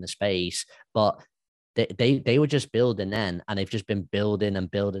hype in the space, but they were just building then, and they've just been building and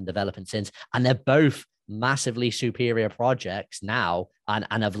developing since, and they're both massively superior projects now,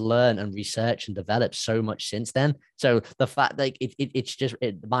 and have learned and researched and developed so much since then. So the fact that it's just,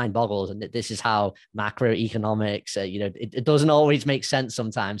 it mind boggles, and this is how macroeconomics, it doesn't always make sense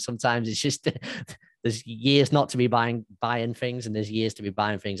sometimes. Sometimes it's just there's years not to be buying things, and there's years to be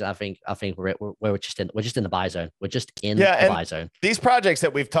buying things. I think we're just in the buy zone. We're just in the buy zone. These projects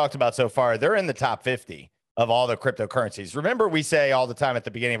that we've talked about so far, they're in the top 50 of all the cryptocurrencies. Remember, we say all the time at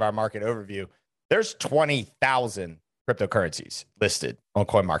the beginning of our market overview, there's 20,000 cryptocurrencies listed on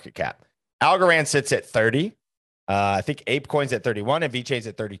CoinMarketCap. Algorand sits at 30. I think ApeCoin's at 31 and VeChain's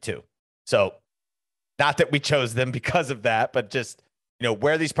at 32. So not that we chose them because of that, but just,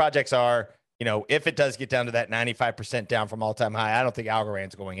 where these projects are, if it does get down to that 95% down from all-time high, I don't think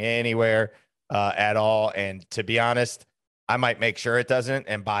Algorand's going anywhere at all. And to be honest, I might make sure it doesn't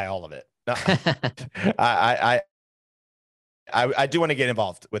and buy all of it. I do want to get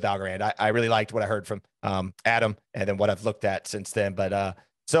involved with Algorand. I really liked what I heard from Adam, and then what I've looked at since then. But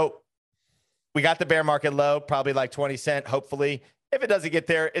so we got the bear market low, probably like 20 cent. Hopefully, if it doesn't get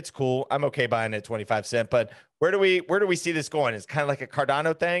there, it's cool. I'm okay buying it at 25 cent. But where do we see this going? It's kind of like a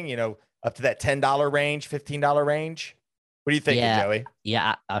Cardano thing, up to that $10 range, $15 range. What do you think, Joey?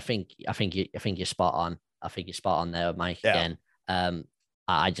 Yeah, I think you're spot on. I think you're spot on there, Mike. Yeah. Again,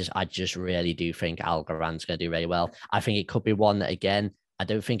 I just really do think Algorand's going to do really well. I think it could be one that, again, I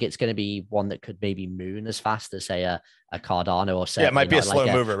don't think it's going to be one that could maybe moon as fast as, say, a Cardano, or say, it might be a slow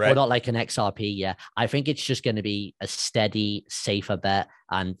mover, right? Or not like an XRP. Yeah, I think it's just going to be a steady, safer bet.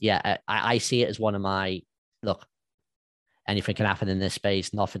 And yeah, I see it as one of my, look, anything can happen in this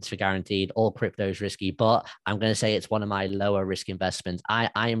space. Nothing's for guaranteed. All crypto is risky, but I'm going to say it's one of my lower risk investments.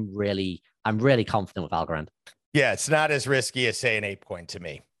 I'm really confident with Algorand. Yeah, it's not as risky as, say, an ApeCoin to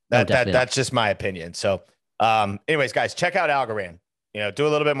me. That's just my opinion. So Anyways, guys, check out Algorand. Do a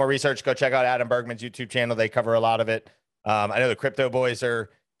little bit more research. Go check out Adam Bergman's YouTube channel. They cover a lot of it. I know the Crypto Boys are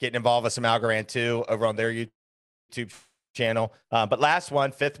getting involved with some Algorand too over on their YouTube channel. But last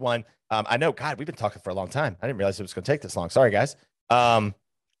one, fifth one. I know, God, we've been talking for a long time. I didn't realize it was going to take this long. Sorry, guys.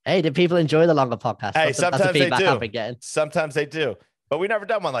 Hey, did people enjoy the longer podcast? Hey, sometimes they do. I've been getting. Sometimes they do. But we've never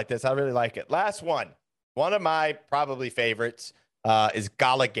done one like this. I really like it. Last one. One of my probably favorites is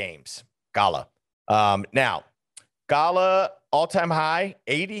Gala Games. Gala. Now, Gala all-time high,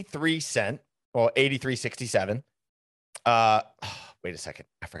 83 cent. Well, 83.67. Wait a second.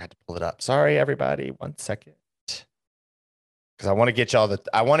 I forgot to pull it up. Sorry, everybody. 1 second. Because I want to get y'all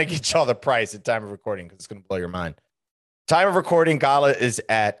the price at time of recording because it's going to blow your mind. Time of recording, Gala is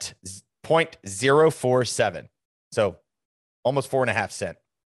at 0.047. So almost 4.5 cents.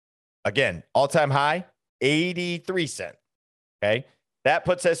 Again, all-time high, 83 cents. Okay. That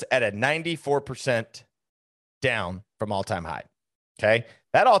puts us at a 94% down from all-time high. Okay.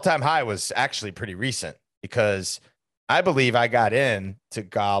 That all-time high was actually pretty recent because I believe I got in to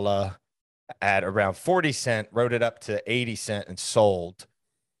Gala at around 40 cents, wrote it up to 80 cents and sold.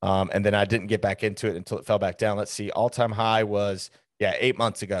 And then I didn't get back into it until it fell back down. Let's see. All-time high was, 8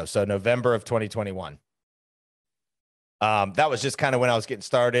 months ago. So November of 2021. That was just kind of when I was getting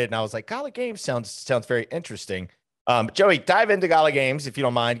started. And I was like, Gala Games sounds very interesting. Joey, dive into Gala Games, if you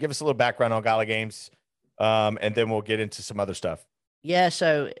don't mind. Give us a little background on Gala Games. And then we'll get into some other stuff. Yeah.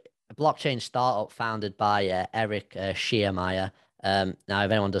 So a blockchain startup founded by Eric Schiermeier. Now,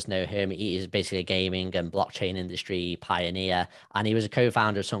 if anyone doesn't know him, he is basically a gaming and blockchain industry pioneer, and he was a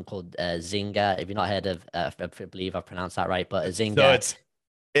co-founder of something called Zynga. If you've not heard of, I believe I've pronounced that right, but Zynga. So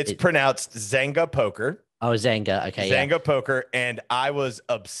it's pronounced Zynga Poker. Oh, Zynga. Okay, Zynga Poker, and I was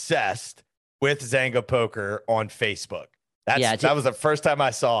obsessed with Zynga Poker on Facebook. That was the first time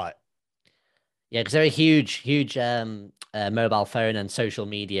I saw it. Yeah, because they're a huge mobile phone and social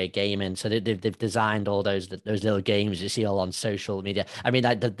media gaming. So they've designed all those little games you see all on social media. I mean,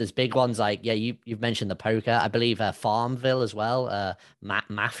 there's big ones like, you've mentioned the poker. I believe Farmville as well.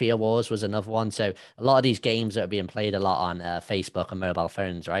 Mafia Wars was another one. So a lot of these games that are being played a lot on Facebook and mobile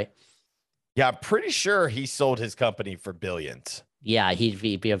phones, right? Yeah, I'm pretty sure he sold his company for billions. Yeah,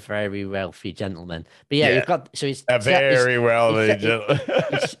 he'd be a very wealthy gentleman. But yeah, you've got he's very wealthy gentleman.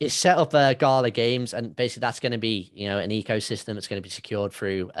 It's set up Gala Games, and basically that's going to be an ecosystem that's going to be secured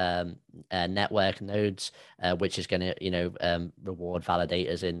through network nodes, which is going to reward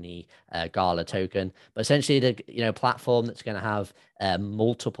validators in the Gala token. But essentially, the platform that's going to have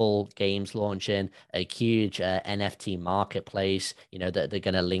multiple games launching, a huge NFT marketplace. That they're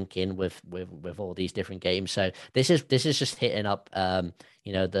going to link in with all these different games. So this is just hitting up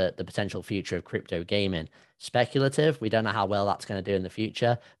the potential future of crypto gaming. Speculative. We don't know how well that's going to do in the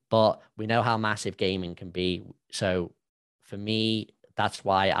future, but we know how massive gaming can be. So for me, that's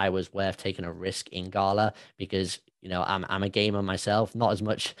why I was worth taking a risk in Gala, because I'm a gamer myself. Not as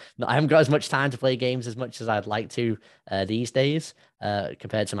much. I haven't got as much time to play games as much as I'd like to these days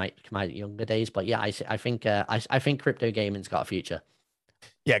compared to my younger days. But yeah, I think crypto gaming's got a future.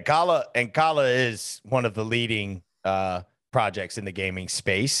 Yeah, Gala is one of the leading projects in the gaming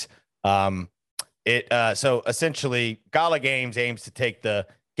space. So essentially, Gala Games aims to take the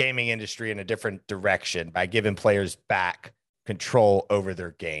gaming industry in a different direction by giving players back control over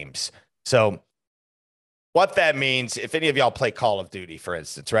their games. So what that means, if any of y'all play Call of Duty, for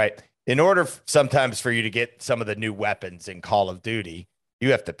instance, right? In order sometimes for you to get some of the new weapons in Call of Duty,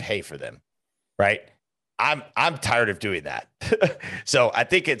 you have to pay for them, right? I'm tired of doing that. So I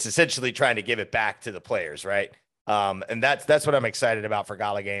think it's essentially trying to give it back to the players, right? And that's what I'm excited about for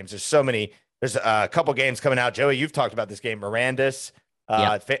Gala Games. There's a couple games coming out. Joey, you've talked about this game, Mirandus,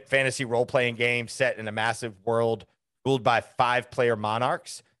 fantasy role-playing game set in a massive world ruled by 5-player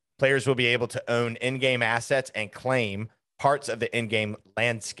monarchs. Players will be able to own in-game assets and claim parts of the in-game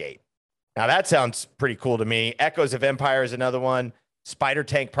landscape. Now that sounds pretty cool to me. Echoes of Empire is another one. Spider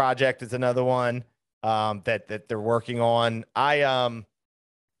Tank Project is another one that they're working on.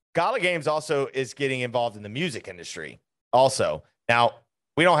 Gala Games also is getting involved in the music industry also. Now,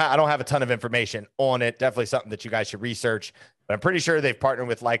 I don't have a ton of information on it. Definitely something that you guys should research, but I'm pretty sure they've partnered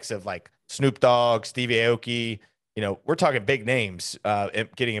with likes of like Snoop Dogg, Stevie Aoki. We're talking big names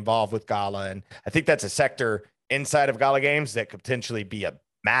getting involved with Gala. And I think that's a sector inside of Gala Games that could potentially be a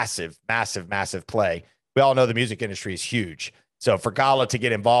massive play. We all know the music industry is huge. So for Gala to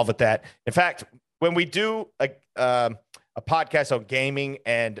get involved with that, in fact, when we do a podcast on gaming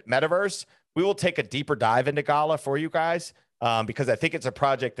and metaverse, we will take a deeper dive into Gala for you guys because I think it's a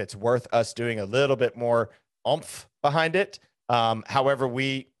project that's worth us doing a little bit more oomph behind it. However,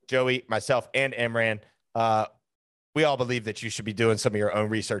 Joey, myself, and Imran we all believe that you should be doing some of your own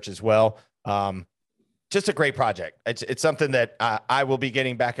research as well. Just a great project. It's something that I will be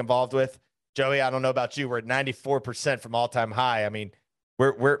getting back involved with. Joey, I don't know about you. We're at 94% from all-time high. I mean,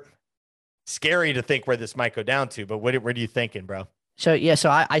 we're scary to think where this might go down to, but what are you thinking, bro? So yeah, so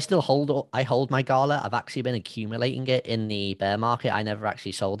I still hold my Gala. I've actually been accumulating it in the bear market. I never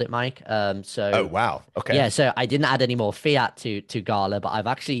actually sold it, Mike. Oh, wow. Okay. Yeah, so I didn't add any more fiat to Gala, but I've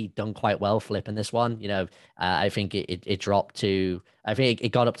actually done quite well flipping this one. I think it dropped to, I think it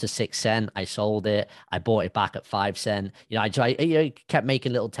got up to 6 cent. I sold it. I bought it back at 5 cent. Kept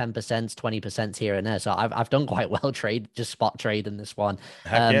making little 10%, 20% here and there. So I've done quite well just spot trading this one.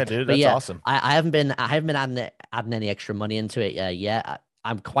 Heck yeah, dude. But That's yeah, awesome. I haven't been adding any extra money into it yet.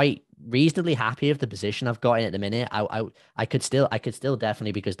 I'm quite reasonably happy with the position I've got in at the minute. I could still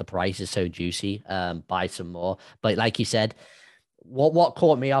definitely, because the price is so juicy, buy some more. But like you said, what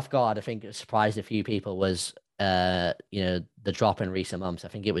caught me off guard, I think it surprised a few people, was the drop in recent months. I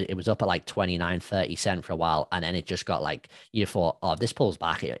think it was up at like 29, 30 cent for a while, and then it just got like, you thought, oh, this pulls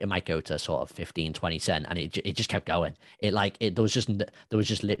back, it might go to sort of 15, 20 cent, and it just kept going. There was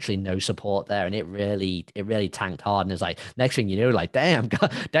just literally no support there, and it really tanked hard. And it's like, next thing you know, like, damn,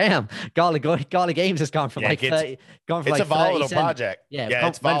 Gala Games has gone from like 30, gone from it's like a volatile 30 cent. project. Yeah,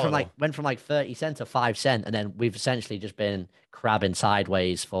 it's volatile. Went from like 30 cent to 5 cent, and then we've essentially just been crabbing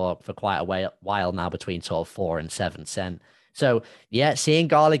sideways for quite a while now, between sort of 4 and 7 cent. So yeah, seeing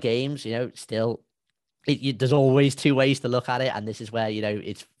Gala Games, still, there's always two ways to look at it, and this is where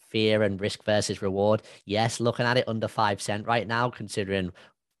it's fear and risk versus reward. Yes, looking at it under 5 cent right now, considering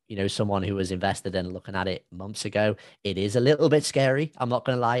someone who was invested in looking at it months ago, it is a little bit scary. I'm not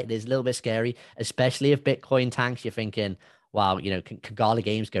going to lie, it is a little bit scary, especially if Bitcoin tanks. You're thinking, wow, can Gala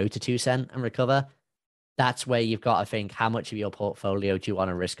Games go to 2 cent and recover? That's where you've got to think, how much of your portfolio do you want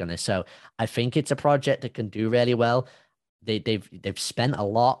to risk on this? So I think it's a project that can do really well. They've spent a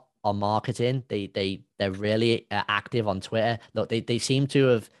lot on marketing. They're really active on Twitter. Look, they seem to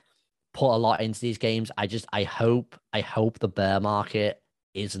have put a lot into these games. I hope the bear market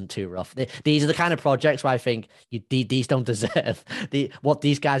isn't too rough. These are the kind of projects where I think these don't deserve what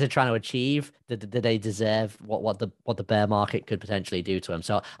these guys are trying to achieve. Do they deserve what the bear market could potentially do to them?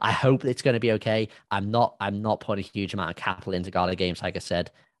 So I hope it's going to be okay. I'm not putting a huge amount of capital into Gala Games. Like I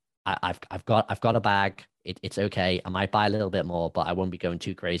said, I've got a bag. It's okay. I might buy a little bit more, but I won't be going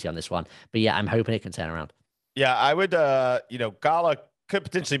too crazy on this one. But yeah, I'm hoping it can turn around. Yeah, I would. Gala could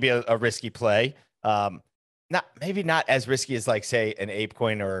potentially be a risky play. Maybe not as risky as, like, say, an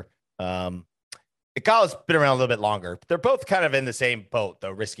ApeCoin or Gala's been around a little bit longer. They're both kind of in the same boat, though.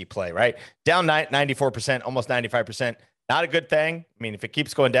 Risky play, right? Down 94%, almost 95%. Not a good thing. I mean, if it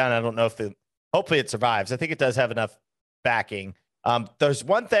keeps going down, I don't know if hopefully it survives. I think it does have enough backing. There's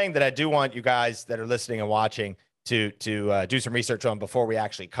one thing that I do want you guys that are listening and watching to do some research on before we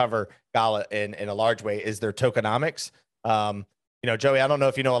actually cover Gala in a large way, is their tokenomics. Joey, I don't know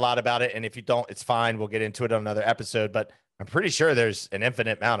if you know a lot about it, and if you don't, it's fine. We'll get into it on another episode, but I'm pretty sure there's an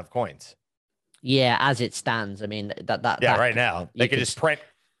infinite amount of coins. Yeah, as it stands. I mean, right now they could just print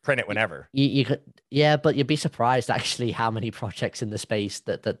it whenever. You could, yeah, but you'd be surprised actually how many projects in the space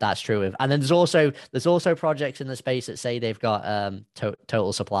that's true of. And then there's also projects in the space that say they've got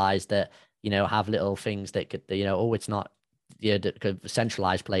total supplies that have little things that could it's not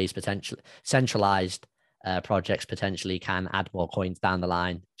centralized plays, potentially centralized projects potentially can add more coins down the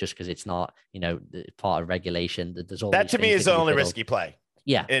line, just because it's not part of regulation. There's all that to me is the only risky play.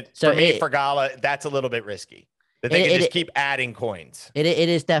 Yeah. For Gala, that's a little bit risky. That they can just keep adding coins. It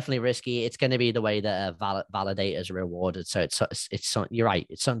is definitely risky. It's going to be the way that validators are rewarded. So it's you're right.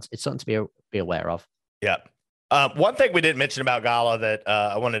 It's something to be aware of. Yeah. One thing we didn't mention about Gala that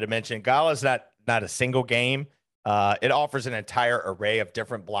I wanted to mention: Gala is not a single game. It offers an entire array of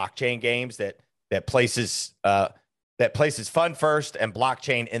different blockchain games that places fun first and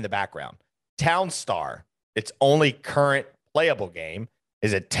blockchain in the background. Townstar, its only current playable game,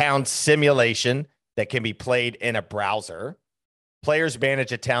 is a town simulation that can be played in a browser. Players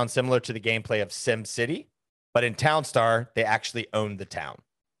manage a town similar to the gameplay of SimCity, but in Townstar, they actually own the town.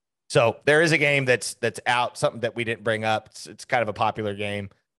 So there is a game that's out, something that we didn't bring up. It's kind of a popular game,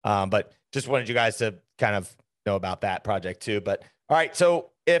 but just wanted you guys to kind of know about that project too. But all right,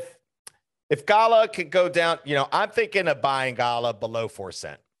 so if Gala could go down, I'm thinking of buying Gala below 4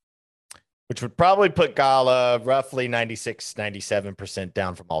 cent, which would probably put Gala roughly 96, 97%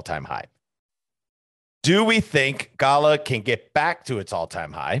 down from all-time high. Do we think Gala can get back to its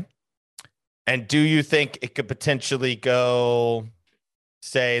all-time high? And do you think it could potentially go,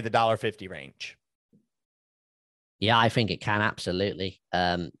 say, the $1.50 range? Yeah, I think it can, absolutely.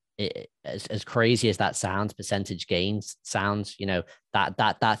 as crazy as that sounds, percentage gains sounds,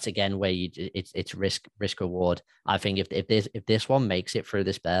 that's again where it's risk reward. I think if this one makes it through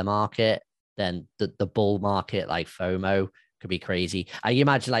this bear market, then the bull market, like FOMO, could be crazy. You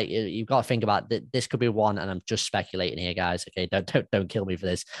imagine, like, you've got to think about that. This could be one, and I'm just speculating here, guys. Okay, don't kill me for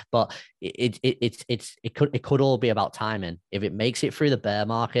this, but it could all be about timing. If it makes it through the bear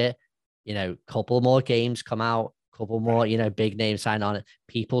market, couple more games come out, couple more, big names sign on it,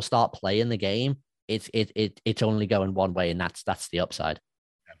 people start playing the game. It's only going one way, and that's the upside.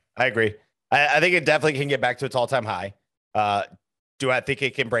 I agree. I think it definitely can get back to its all-time high. Do I think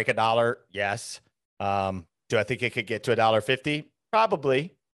it can break $1? Yes. Do I think it could get to $1.50?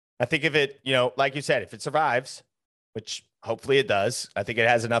 Probably. I think if it, like you said, if it survives, which hopefully it does, I think it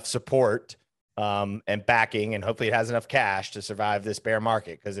has enough support and backing, and hopefully it has enough cash to survive this bear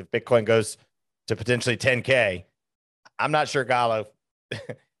market. Because if Bitcoin goes to potentially 10K, I'm not sure Gala's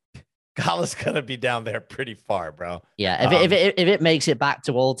going to be down there pretty far, bro. Yeah. If it makes it back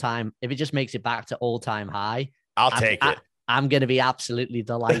to if it just makes it back to all-time high, I'll take it. I'm going to be absolutely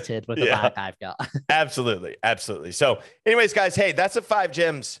delighted with the bag I've got. Absolutely. Absolutely. So anyways, guys, hey, that's the 5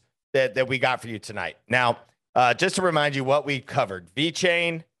 gems that we got for you tonight. Now, just to remind you what we covered: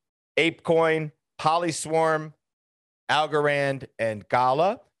 VeChain, ApeCoin, Polyswarm, Algorand, and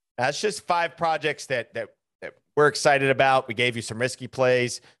Gala. That's just 5 projects that we're excited about. We gave you some risky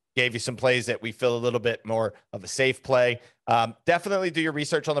plays, gave you some plays that we feel a little bit more of a safe play. Definitely do your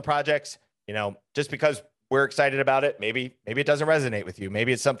research on the projects. Just because we're excited about it, maybe it doesn't resonate with you.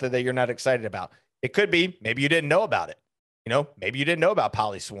 Maybe it's something that you're not excited about. It could be, maybe you didn't know about it. Maybe you didn't know about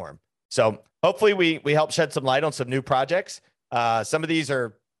Polyswarm. So hopefully we help shed some light on some new projects. Some of these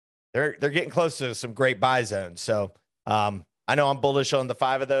they're getting close to some great buy zones. So I know I'm bullish on the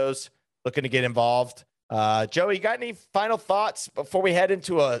 5 of those, looking to get involved. Joey, you got any final thoughts before we head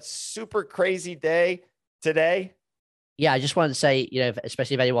into a super crazy day today? Yeah, I just wanted to say,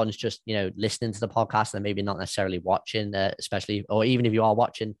 especially if anyone's just, listening to the podcast and maybe not necessarily watching, especially, or even if you are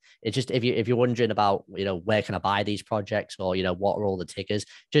watching, it's just, if you're wondering about, where can I buy these projects, or, what are all the tickers,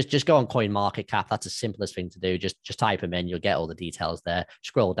 just go on CoinMarketCap. That's the simplest thing to do. Just type them in. You'll get all the details there.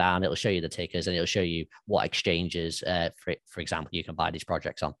 Scroll down. It'll show you the tickers, and it'll show you what exchanges, for example, you can buy these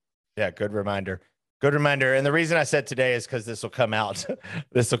projects on. Yeah. Good reminder. Good reminder. And the reason I said today is because this will come out.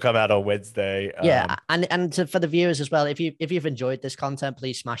 This will come out on Wednesday. Yeah, and for the viewers as well, if you've enjoyed this content,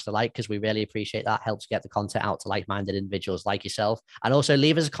 please smash the like, because we really appreciate that. Helps get the content out to like-minded individuals like yourself. And also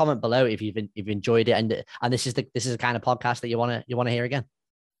leave us a comment below if you've enjoyed it, and this is the kind of podcast that you want to hear again.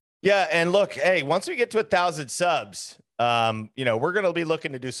 Yeah, and look, hey, once we get to 1,000 subs, we're going to be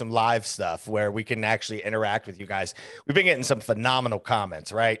looking to do some live stuff where we can actually interact with you guys. We've been getting some phenomenal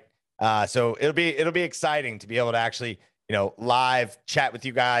comments, right? So it'll be exciting to be able to actually, live chat with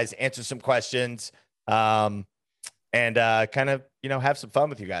you guys, answer some questions, and kind of, have some fun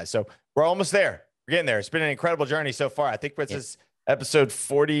with you guys. So we're almost there. We're getting there. It's been an incredible journey so far. I think this is episode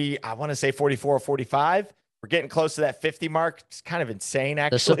 40. I want to say 44 or 45. We're getting close to that 50 mark. It's kind of insane,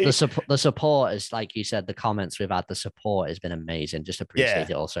 actually. The support is, like you said, the comments we've had, the support has been amazing. Just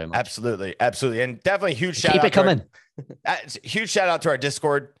appreciate it all so much. Absolutely. Absolutely. And definitely huge shout out. Keep it coming. Huge shout out to our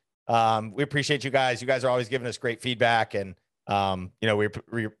Discord. We appreciate you guys. You guys are always giving us great feedback, and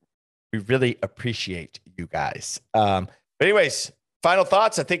we really appreciate you guys. But anyways, final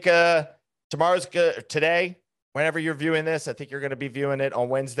thoughts. I think tomorrow's good. Today, whenever you're viewing this, I think you're going to be viewing it on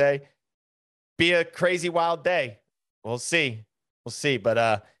Wednesday. Be a crazy wild day. We'll see.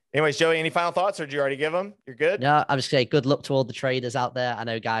 But anyways, Joey, any final thoughts, or did you already give them? You're good? No, I'm just saying good luck to all the traders out there. I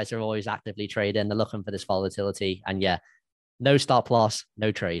know guys are always actively trading. They're looking for this volatility, and no stop loss,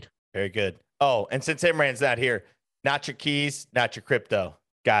 no trade. Very good. Oh, and since Imran's not here, not your keys, not your crypto.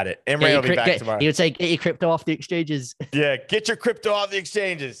 Got it. Imran will be back tomorrow. He would say, get your crypto off the exchanges. Yeah, get your crypto off the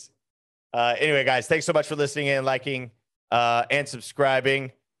exchanges. Anyway, guys, thanks so much for listening and liking and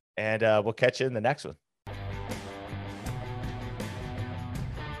subscribing. And we'll catch you in the next one.